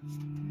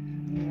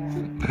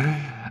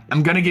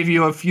 I'm gonna give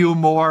you a few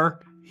more.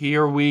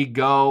 Here we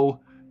go.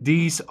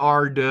 These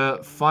are the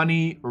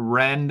funny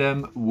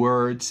random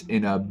words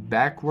in a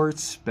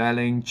backwards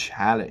spelling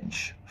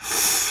challenge.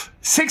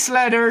 6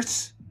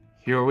 letters.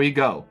 Here we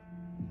go.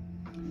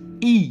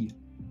 E,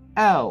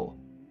 L,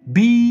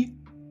 B,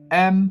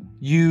 M,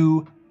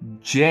 U,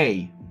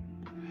 J.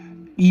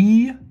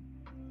 E,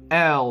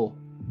 L,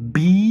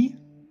 B,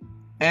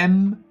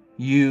 M,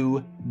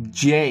 U,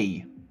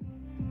 J.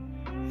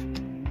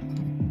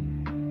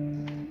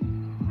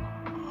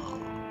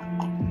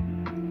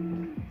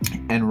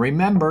 And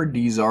remember,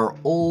 these are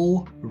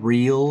all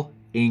real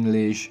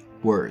English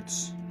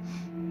words.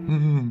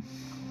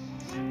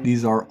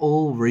 These are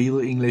all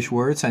real English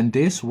words, and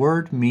this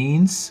word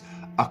means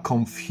a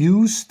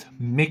confused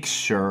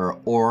mixture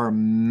or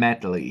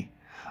medley.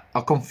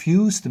 A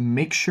confused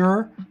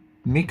mixture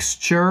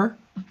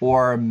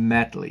or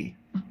medley.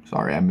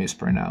 Sorry, I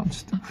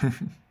mispronounced.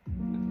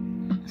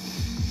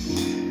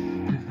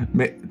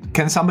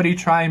 Can somebody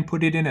try and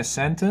put it in a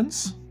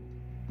sentence?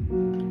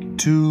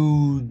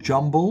 To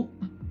jumble.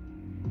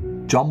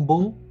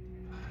 Jumble.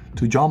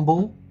 To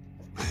jumble.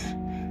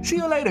 See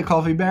you later,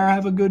 Coffee Bear.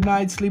 Have a good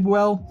night. Sleep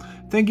well.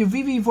 Thank you,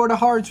 Vivi, for the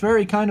hearts.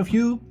 Very kind of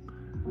you.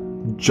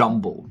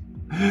 Jumble.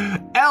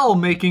 L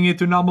making it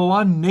to number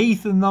 1.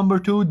 Nathan number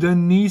 2.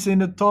 Denise in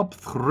the top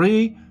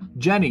 3.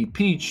 Jenny,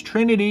 Peach,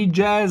 Trinity,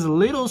 Jazz,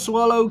 Little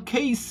Swallow,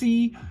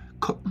 Casey,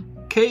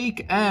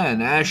 Cake,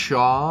 and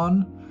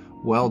Ashon.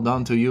 Well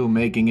done to you,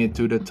 making it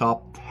to the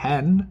top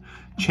 10.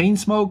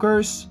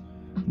 Chainsmokers,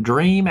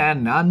 Dream,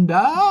 and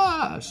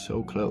Nanda.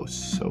 So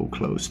close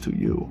to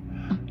you.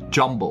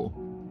 Jumble.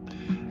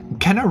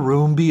 Can a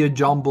room be a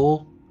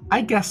jumble?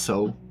 I guess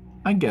so.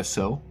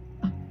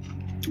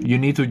 You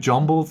need to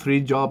jumble 3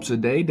 jobs a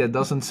day? That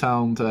doesn't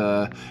sound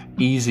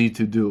easy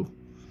to do.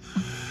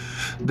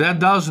 That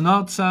does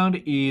not sound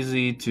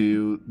easy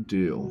to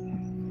do.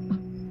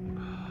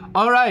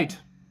 Alright.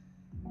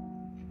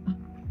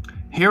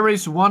 Here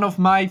is one of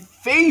my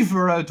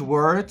favorite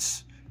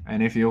words.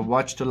 And if you've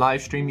watched the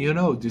live stream, you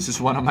know this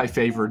is one of my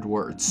favorite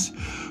words.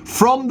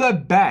 From the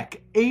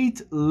back,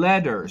 8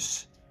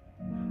 letters.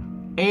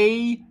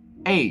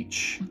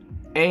 A-H.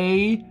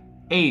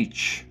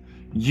 A-H.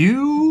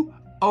 U-O-R-B.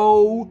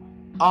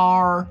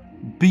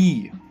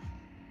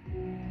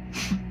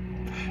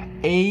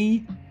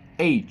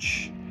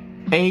 A-H.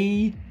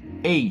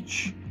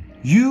 A-H.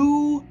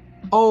 U-O-R-B.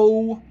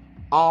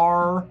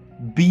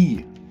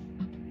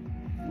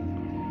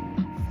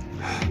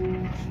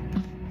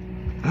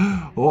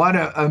 What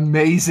an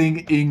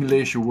amazing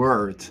English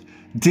word.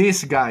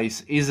 This,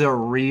 guys, is a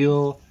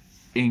real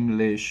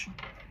English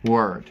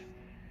word.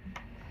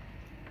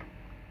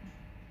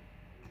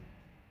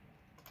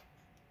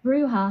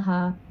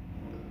 Brouhaha.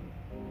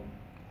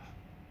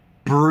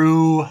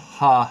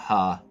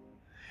 Brouhaha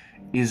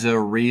is a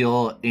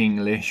real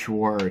English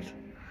word.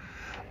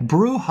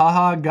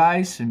 Brouhaha,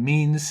 guys,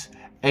 means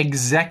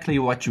exactly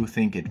what you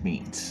think it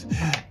means.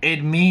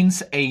 It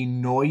means a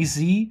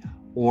noisy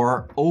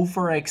or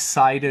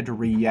overexcited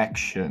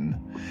reaction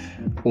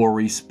or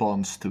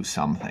response to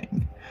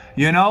something.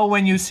 You know,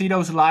 when you see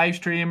those live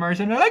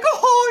streamers and they're like,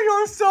 oh,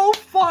 you're so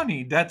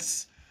funny.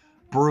 That's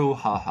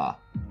brouhaha.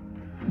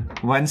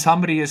 When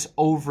somebody is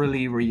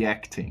overly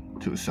reacting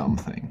to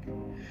something,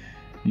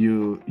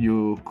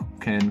 you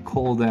can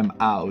call them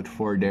out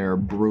for their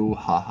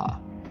brouhaha.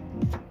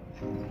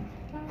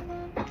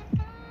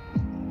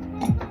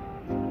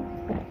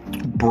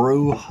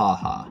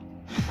 Brouhaha.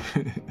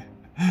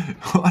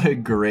 What a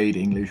great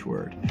English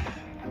word.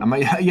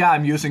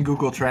 I'm using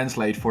Google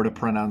Translate for the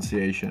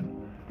pronunciation.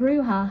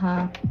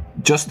 Brouhaha.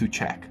 Just to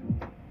check.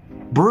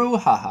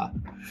 Brouhaha.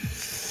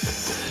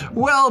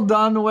 Well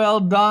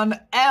done.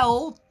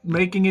 L,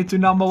 making it to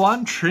number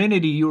 1.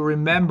 Trinity, you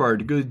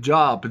remembered. Good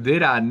job.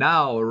 Dida,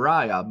 Now,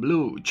 Raya,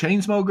 Blue,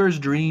 Chainsmokers,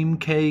 Dream,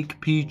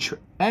 Cake, Peach,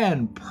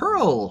 and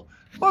Pearl.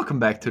 Welcome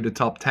back to the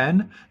top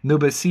 10.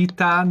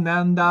 Nubesita,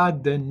 Nanda,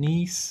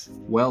 Denise.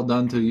 Well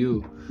done to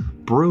you.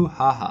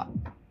 Brouhaha.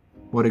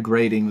 What a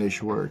great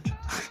English word.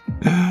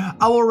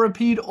 I will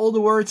repeat all the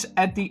words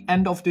at the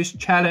end of this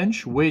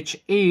challenge,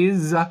 which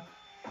is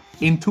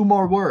in 2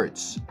 more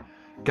words.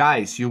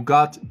 Guys, you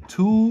got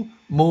 2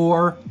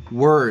 more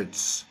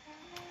words.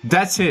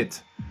 That's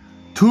it.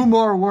 2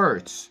 more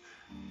words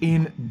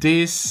in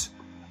this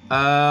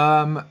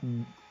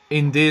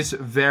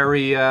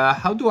very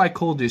how do I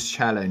call this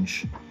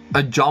challenge?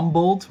 A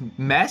jumbled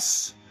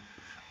mess?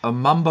 A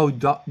mumbo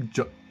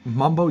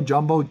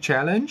jumbo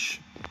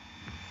challenge?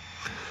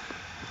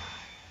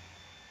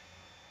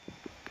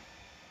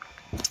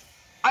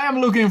 I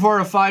am looking for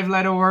a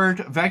 5-letter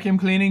word. Vacuum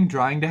cleaning,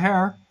 drying the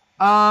hair.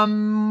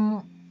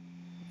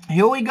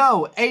 Here we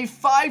go. A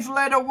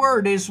 5-letter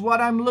word is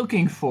what I'm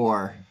looking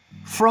for.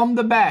 From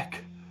the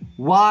back.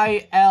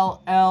 Y-L-L-I-S.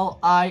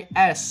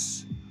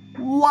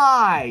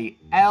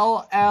 Y-L-L-I-S.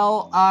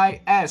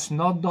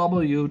 Not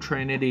W,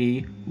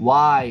 Trinity.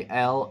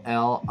 Y-L-L-I-S.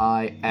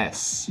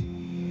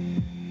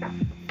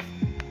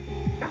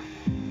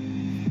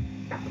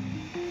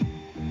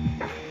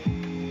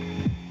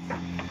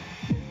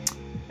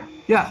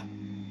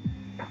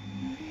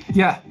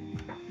 Yeah.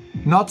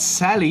 Not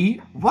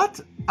Sally. What?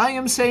 I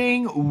am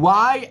saying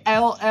Y-L-L-I-S.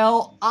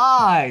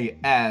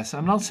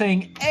 I'm not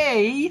saying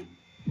A.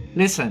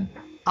 Listen.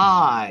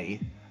 A.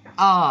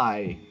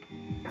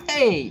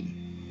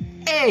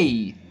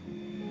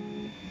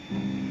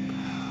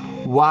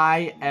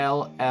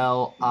 Y-L-L-I-S.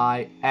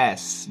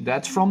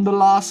 That's from the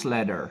last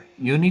letter.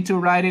 You need to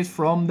write it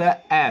from the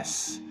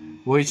S,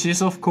 which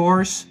is of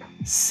course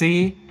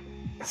silly.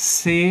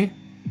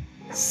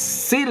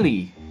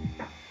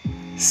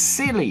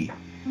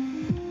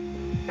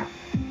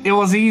 It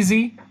was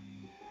easy.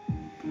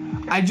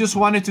 I just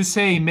wanted to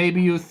say,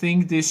 maybe you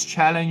think this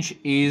challenge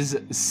is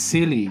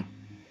silly.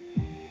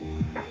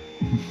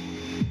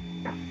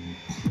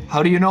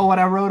 How do you know what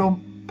I wrote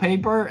on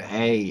paper?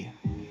 A.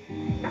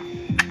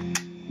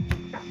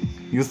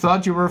 You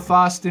thought you were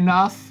fast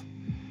enough?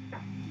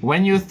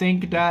 When you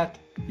think that,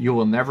 you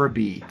will never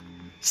be.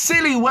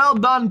 Silly, well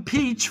done,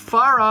 Peach,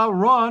 Farah,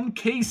 Ron,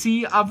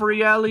 Casey,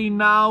 Avrieli,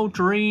 Now,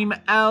 Dream,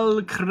 L,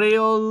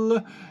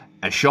 Creole,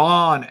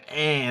 Sean,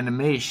 and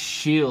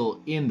Michelle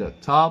in the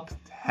top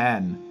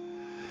 10.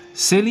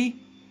 Silly,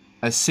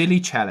 a silly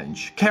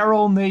challenge.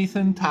 Carol,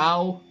 Nathan,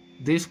 Tao,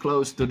 this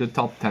close to the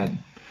top 10.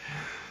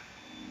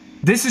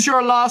 This is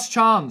your last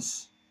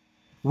chance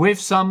with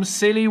some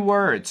silly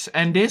words.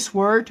 And this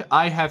word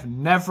I have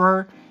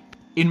never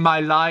in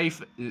my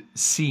life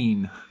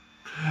seen.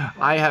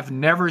 I have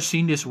never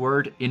seen this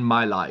word in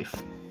my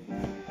life.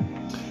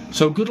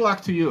 So good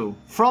luck to you.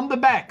 From the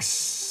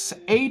backs,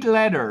 8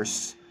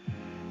 letters.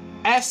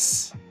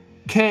 S,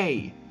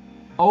 K,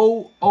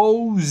 O,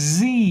 O,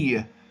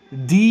 Z,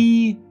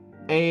 D,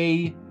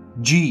 A,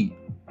 G.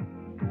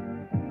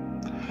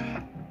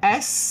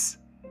 S,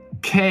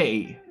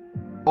 K,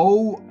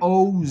 O,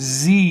 O,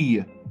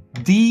 Z,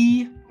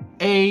 D,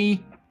 A,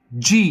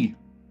 G.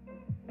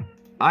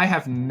 I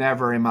have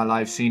never in my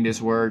life seen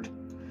this word.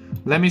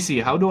 Let me see,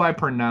 how do I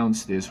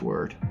pronounce this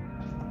word?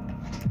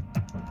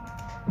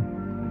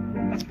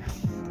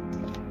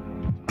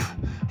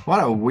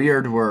 What a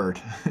weird word,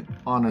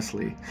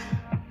 honestly.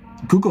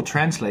 Google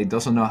Translate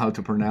doesn't know how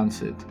to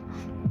pronounce it.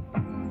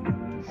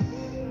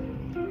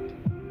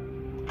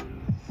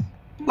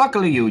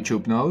 Luckily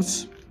YouTube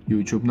knows.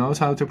 YouTube knows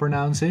how to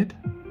pronounce it.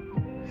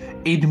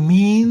 It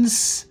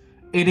means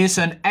it is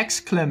an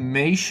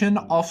exclamation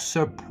of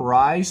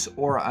surprise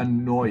or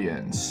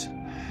annoyance.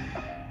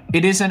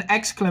 It is an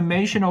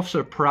exclamation of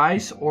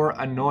surprise or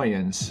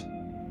annoyance.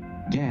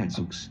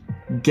 Gadzooks.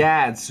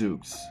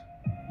 Gadzooks.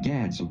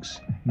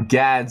 Gadzooks.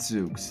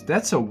 Gadzooks.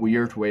 That's a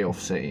weird way of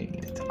saying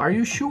it. Are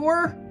you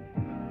sure?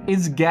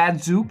 It's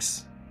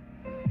gadzooks?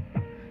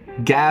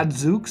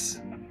 Gadzooks?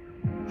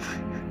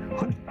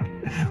 What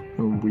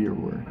a weird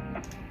word.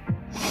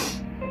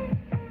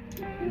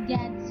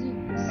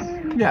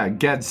 Gadzooks. Yeah,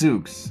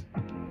 gadzooks.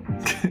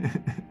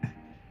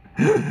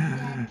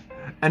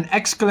 An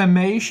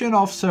exclamation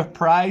of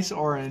surprise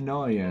or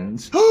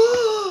annoyance.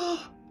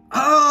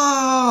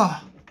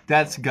 Ah,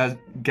 that's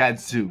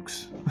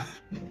gadzooks.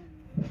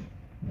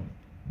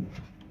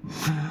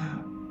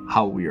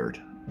 How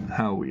weird.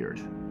 How weird.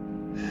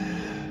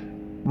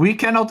 We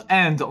cannot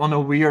end on a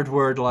weird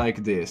word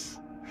like this.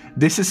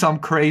 This is some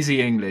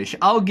crazy English.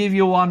 I'll give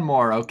you one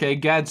more, okay?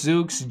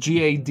 Gadzooks,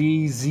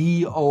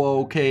 G-A-D-Z-O-O-K-S.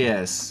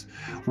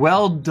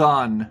 Well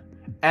done.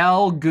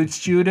 L, good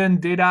student.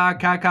 Dida,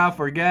 Kaka,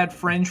 forget.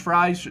 French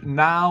fries,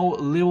 now.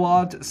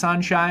 Liwat,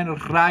 sunshine,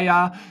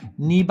 Raya,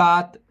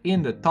 Nibat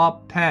in the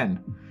top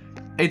 10.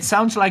 It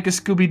sounds like a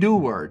Scooby-Doo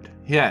word.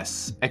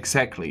 Yes,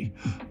 exactly.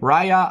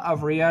 Raya,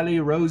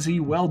 Avrieli, Rosie,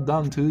 well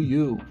done to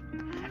you.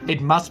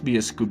 It must be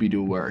a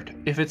Scooby-Doo word.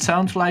 If it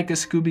sounds like a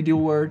Scooby-Doo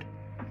word,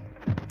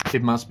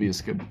 it must be a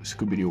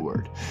Scooby-Doo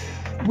word.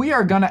 We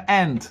are gonna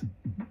end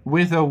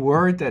with a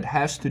word that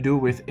has to do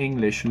with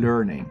English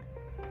learning.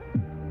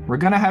 We're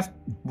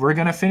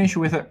gonna finish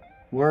with a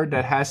word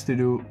that has to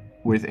do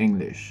with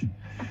English.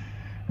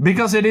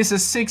 Because it is a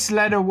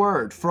 6-letter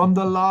word from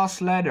the last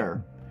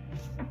letter.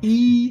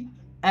 E-L-B-B-A-B.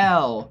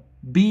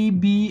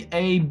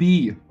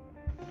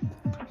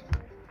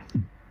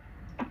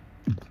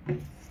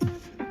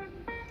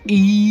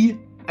 E-L-B-B-A-B.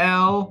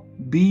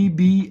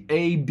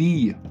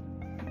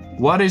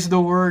 What is the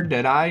word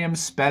that I am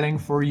spelling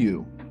for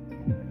you?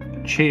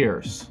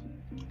 Cheers.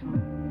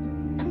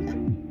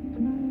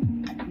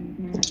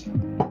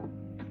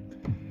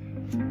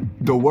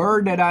 The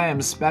word that I am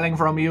spelling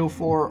from you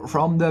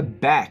from the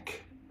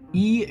back.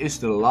 E is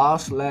the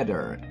last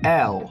letter.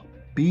 L,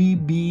 B,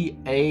 B,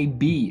 A,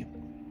 B.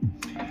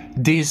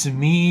 This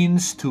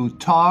means to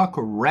talk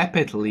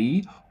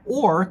rapidly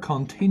or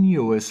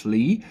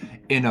continuously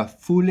in a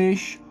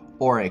foolish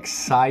or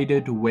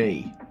excited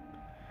way.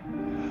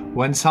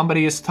 When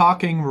somebody is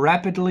talking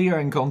rapidly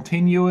and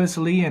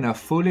continuously in a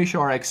foolish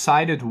or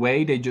excited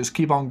way, they just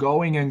keep on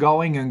going and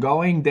going and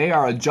going. They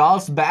are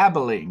just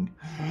babbling.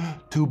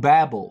 To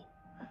babble.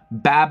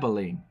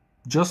 Babbling.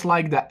 Just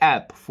like the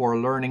app for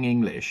learning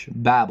English.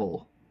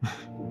 Babbel.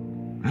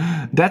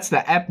 That's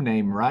the app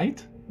name,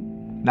 right?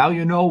 Now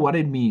you know what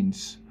it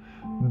means.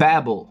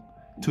 Babble.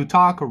 To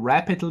talk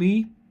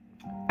rapidly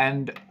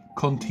and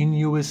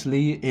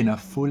continuously in a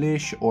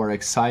foolish or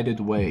excited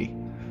way.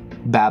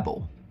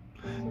 Babble.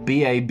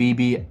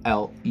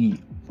 B-A-B-B-L-E.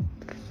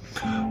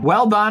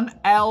 Well done,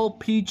 L,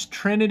 Peach,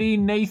 Trinity,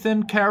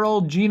 Nathan,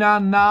 Carol, Gina,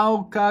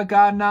 Now,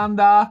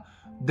 Kagananda,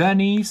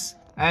 Denise,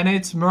 and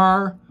it's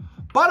Mer.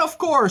 But of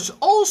course,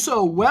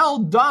 also well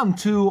done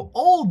to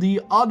all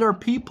the other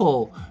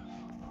people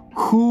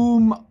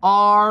whom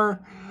are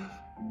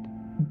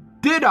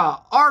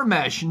Dida,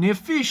 Armesh,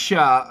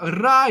 Nefisha,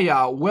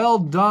 Raya. Well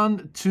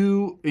done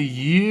to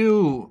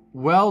you.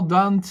 Well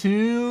done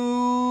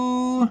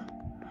to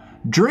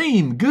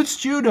Dream, good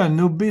student,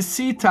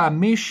 Nubisita,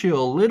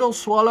 Michelle, Little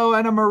Swallow,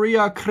 Anna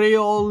Maria,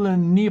 Creole,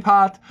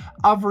 Nipat,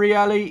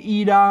 Avrieli,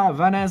 Ida,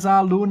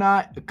 Vanessa,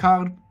 Luna,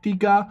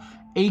 Kartika,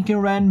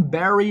 Aikenran,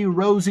 Barry,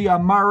 Rosie,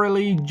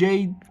 Amarili,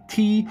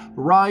 JT,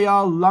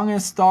 Raya,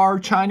 Longest Star,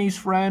 Chinese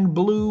Friend,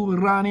 Blue,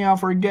 Rania,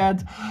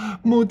 Forget,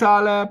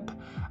 Mutalep,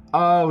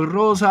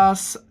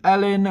 Rosas,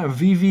 Ellen,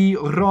 Vivi,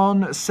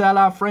 Ron,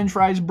 Sella, French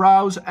fries,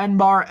 Browse,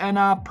 Enbar,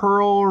 Anna,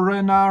 Pearl,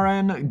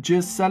 Renaren,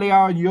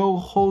 Giselia, Yo,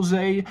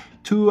 Jose,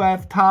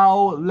 2F,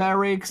 Tao,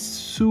 Lyric,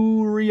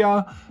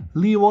 Surya,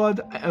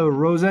 Leeward,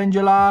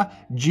 Rosangela,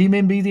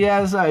 Jimin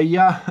BTS,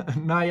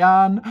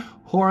 Nayan,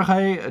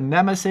 Jorge,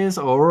 Nemesis,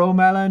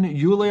 Romelin,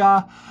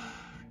 Julia,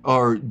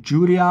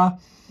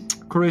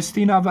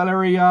 Christina,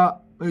 Valeria,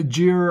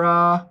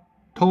 Jira,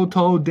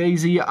 Toto,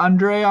 Daisy,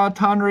 Andrea,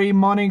 Tanri,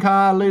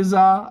 Monica,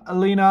 Liza,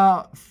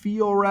 Alina,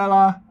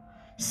 Fiorella,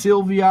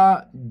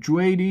 Sylvia,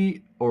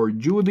 Judy,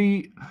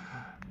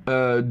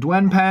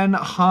 Dwenpan,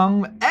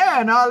 Hung,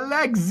 and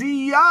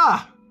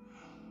Alexia.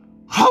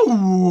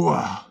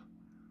 Oh!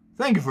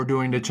 Thank you for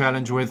doing the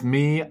challenge with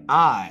me.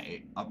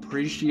 I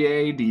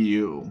appreciate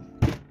you.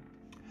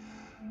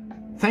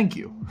 Thank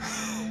you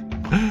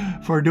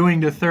for doing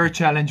the third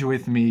challenge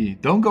with me.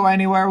 Don't go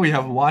anywhere, we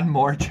have one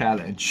more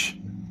challenge.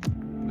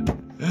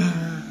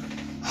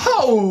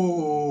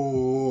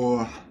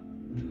 Oh!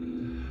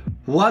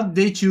 What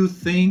did you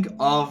think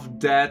of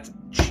that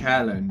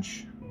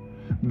challenge?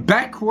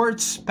 Backward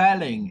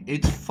spelling,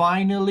 it's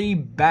finally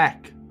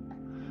back.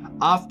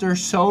 After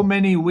so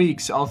many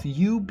weeks of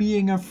you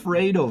being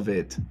afraid of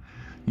it,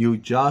 you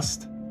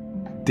just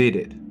did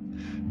it.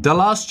 The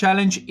last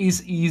challenge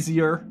is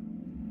easier,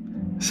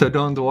 so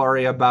don't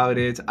worry about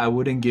it. I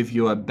wouldn't give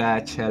you a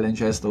bad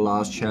challenge as the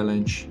last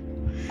challenge.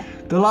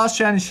 The last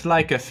challenge is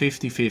like a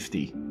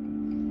 50-50.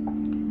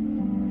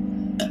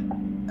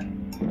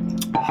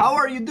 How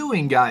are you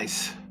doing,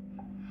 guys?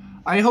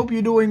 I hope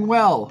you're doing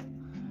well.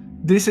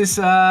 This is,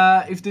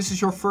 if this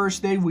is your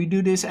first day, we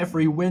do this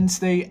every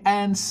Wednesday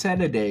and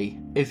Saturday.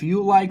 If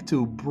you like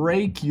to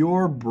break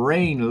your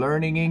brain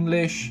learning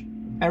English,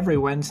 every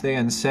Wednesday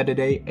and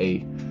Saturday,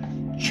 a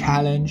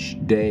challenge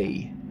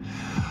day.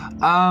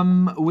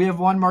 We have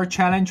one more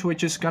challenge,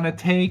 which is gonna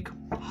take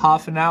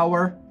half an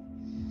hour.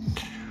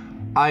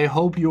 I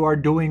hope you are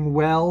doing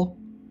well.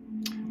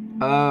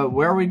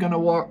 Where are we gonna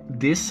walk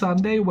this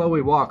Sunday? Well,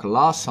 we walked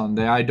last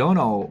Sunday. I don't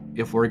know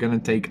if we're gonna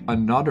take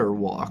another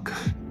walk.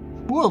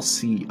 We'll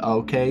see,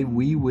 okay?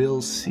 We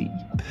will see.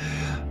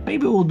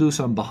 Maybe we'll do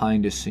some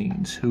behind the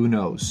scenes. Who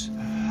knows?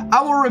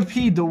 I will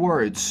repeat the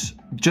words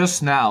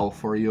just now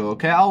for you,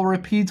 okay? I'll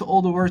repeat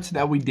all the words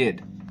that we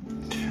did.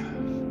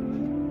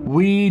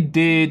 We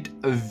did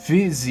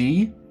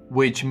fizzy,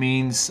 which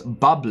means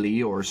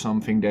bubbly or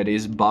something that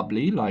is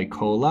bubbly, like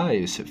cola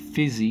is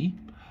fizzy.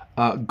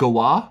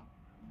 Goa,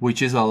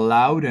 which is a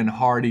loud and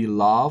hearty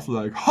laugh,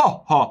 like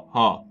ha ha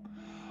ha.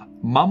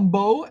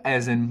 Mumbo,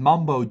 as in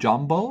mumbo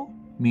jumbo,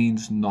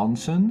 means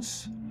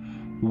nonsense.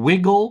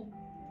 Wiggle,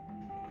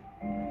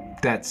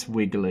 that's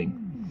wiggling.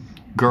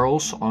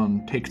 Girls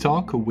on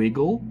TikTok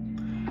wiggle.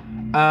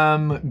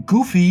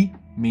 Goofy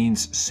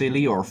means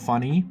silly or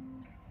funny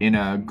in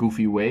a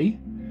goofy way.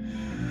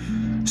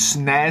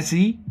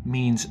 Snazzy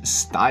means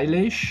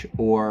stylish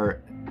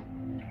or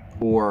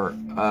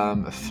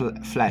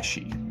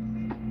flashy.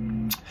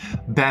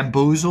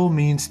 Bamboozle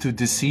means to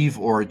deceive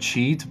or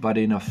cheat, but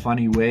in a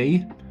funny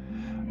way.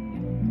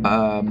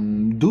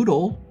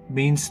 Doodle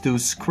means to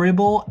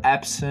scribble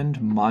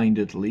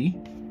absent-mindedly.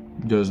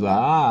 Just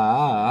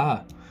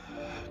to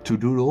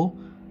doodle.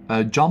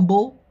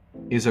 Jumble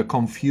is a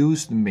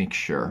confused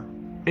mixture.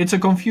 It's a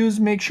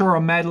confused mixture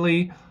or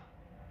medley.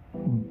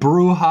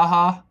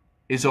 Brouhaha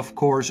is of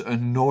course a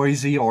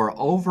noisy or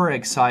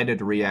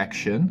overexcited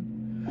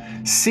reaction.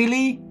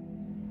 Silly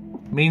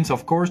means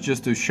of course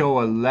just to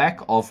show a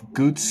lack of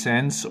good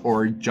sense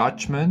or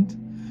judgment.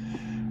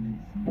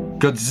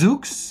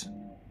 Gadzooks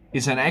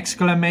is an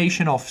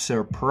exclamation of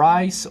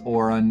surprise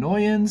or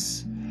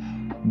annoyance.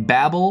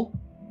 Babble,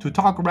 to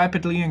talk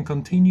rapidly and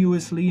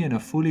continuously in a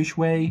foolish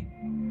way.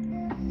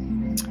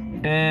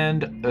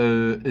 And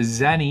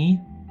zany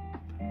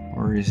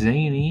or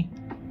zany,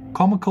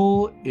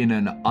 comical in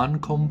an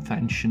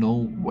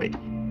unconventional way.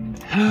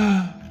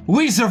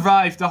 We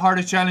survived the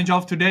hardest challenge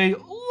of today.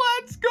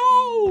 Let's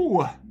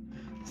go!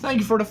 Thank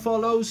you for the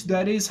follows.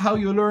 That is how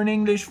you learn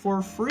English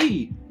for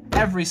free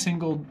every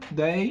single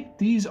day.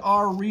 These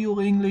are real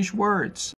English words.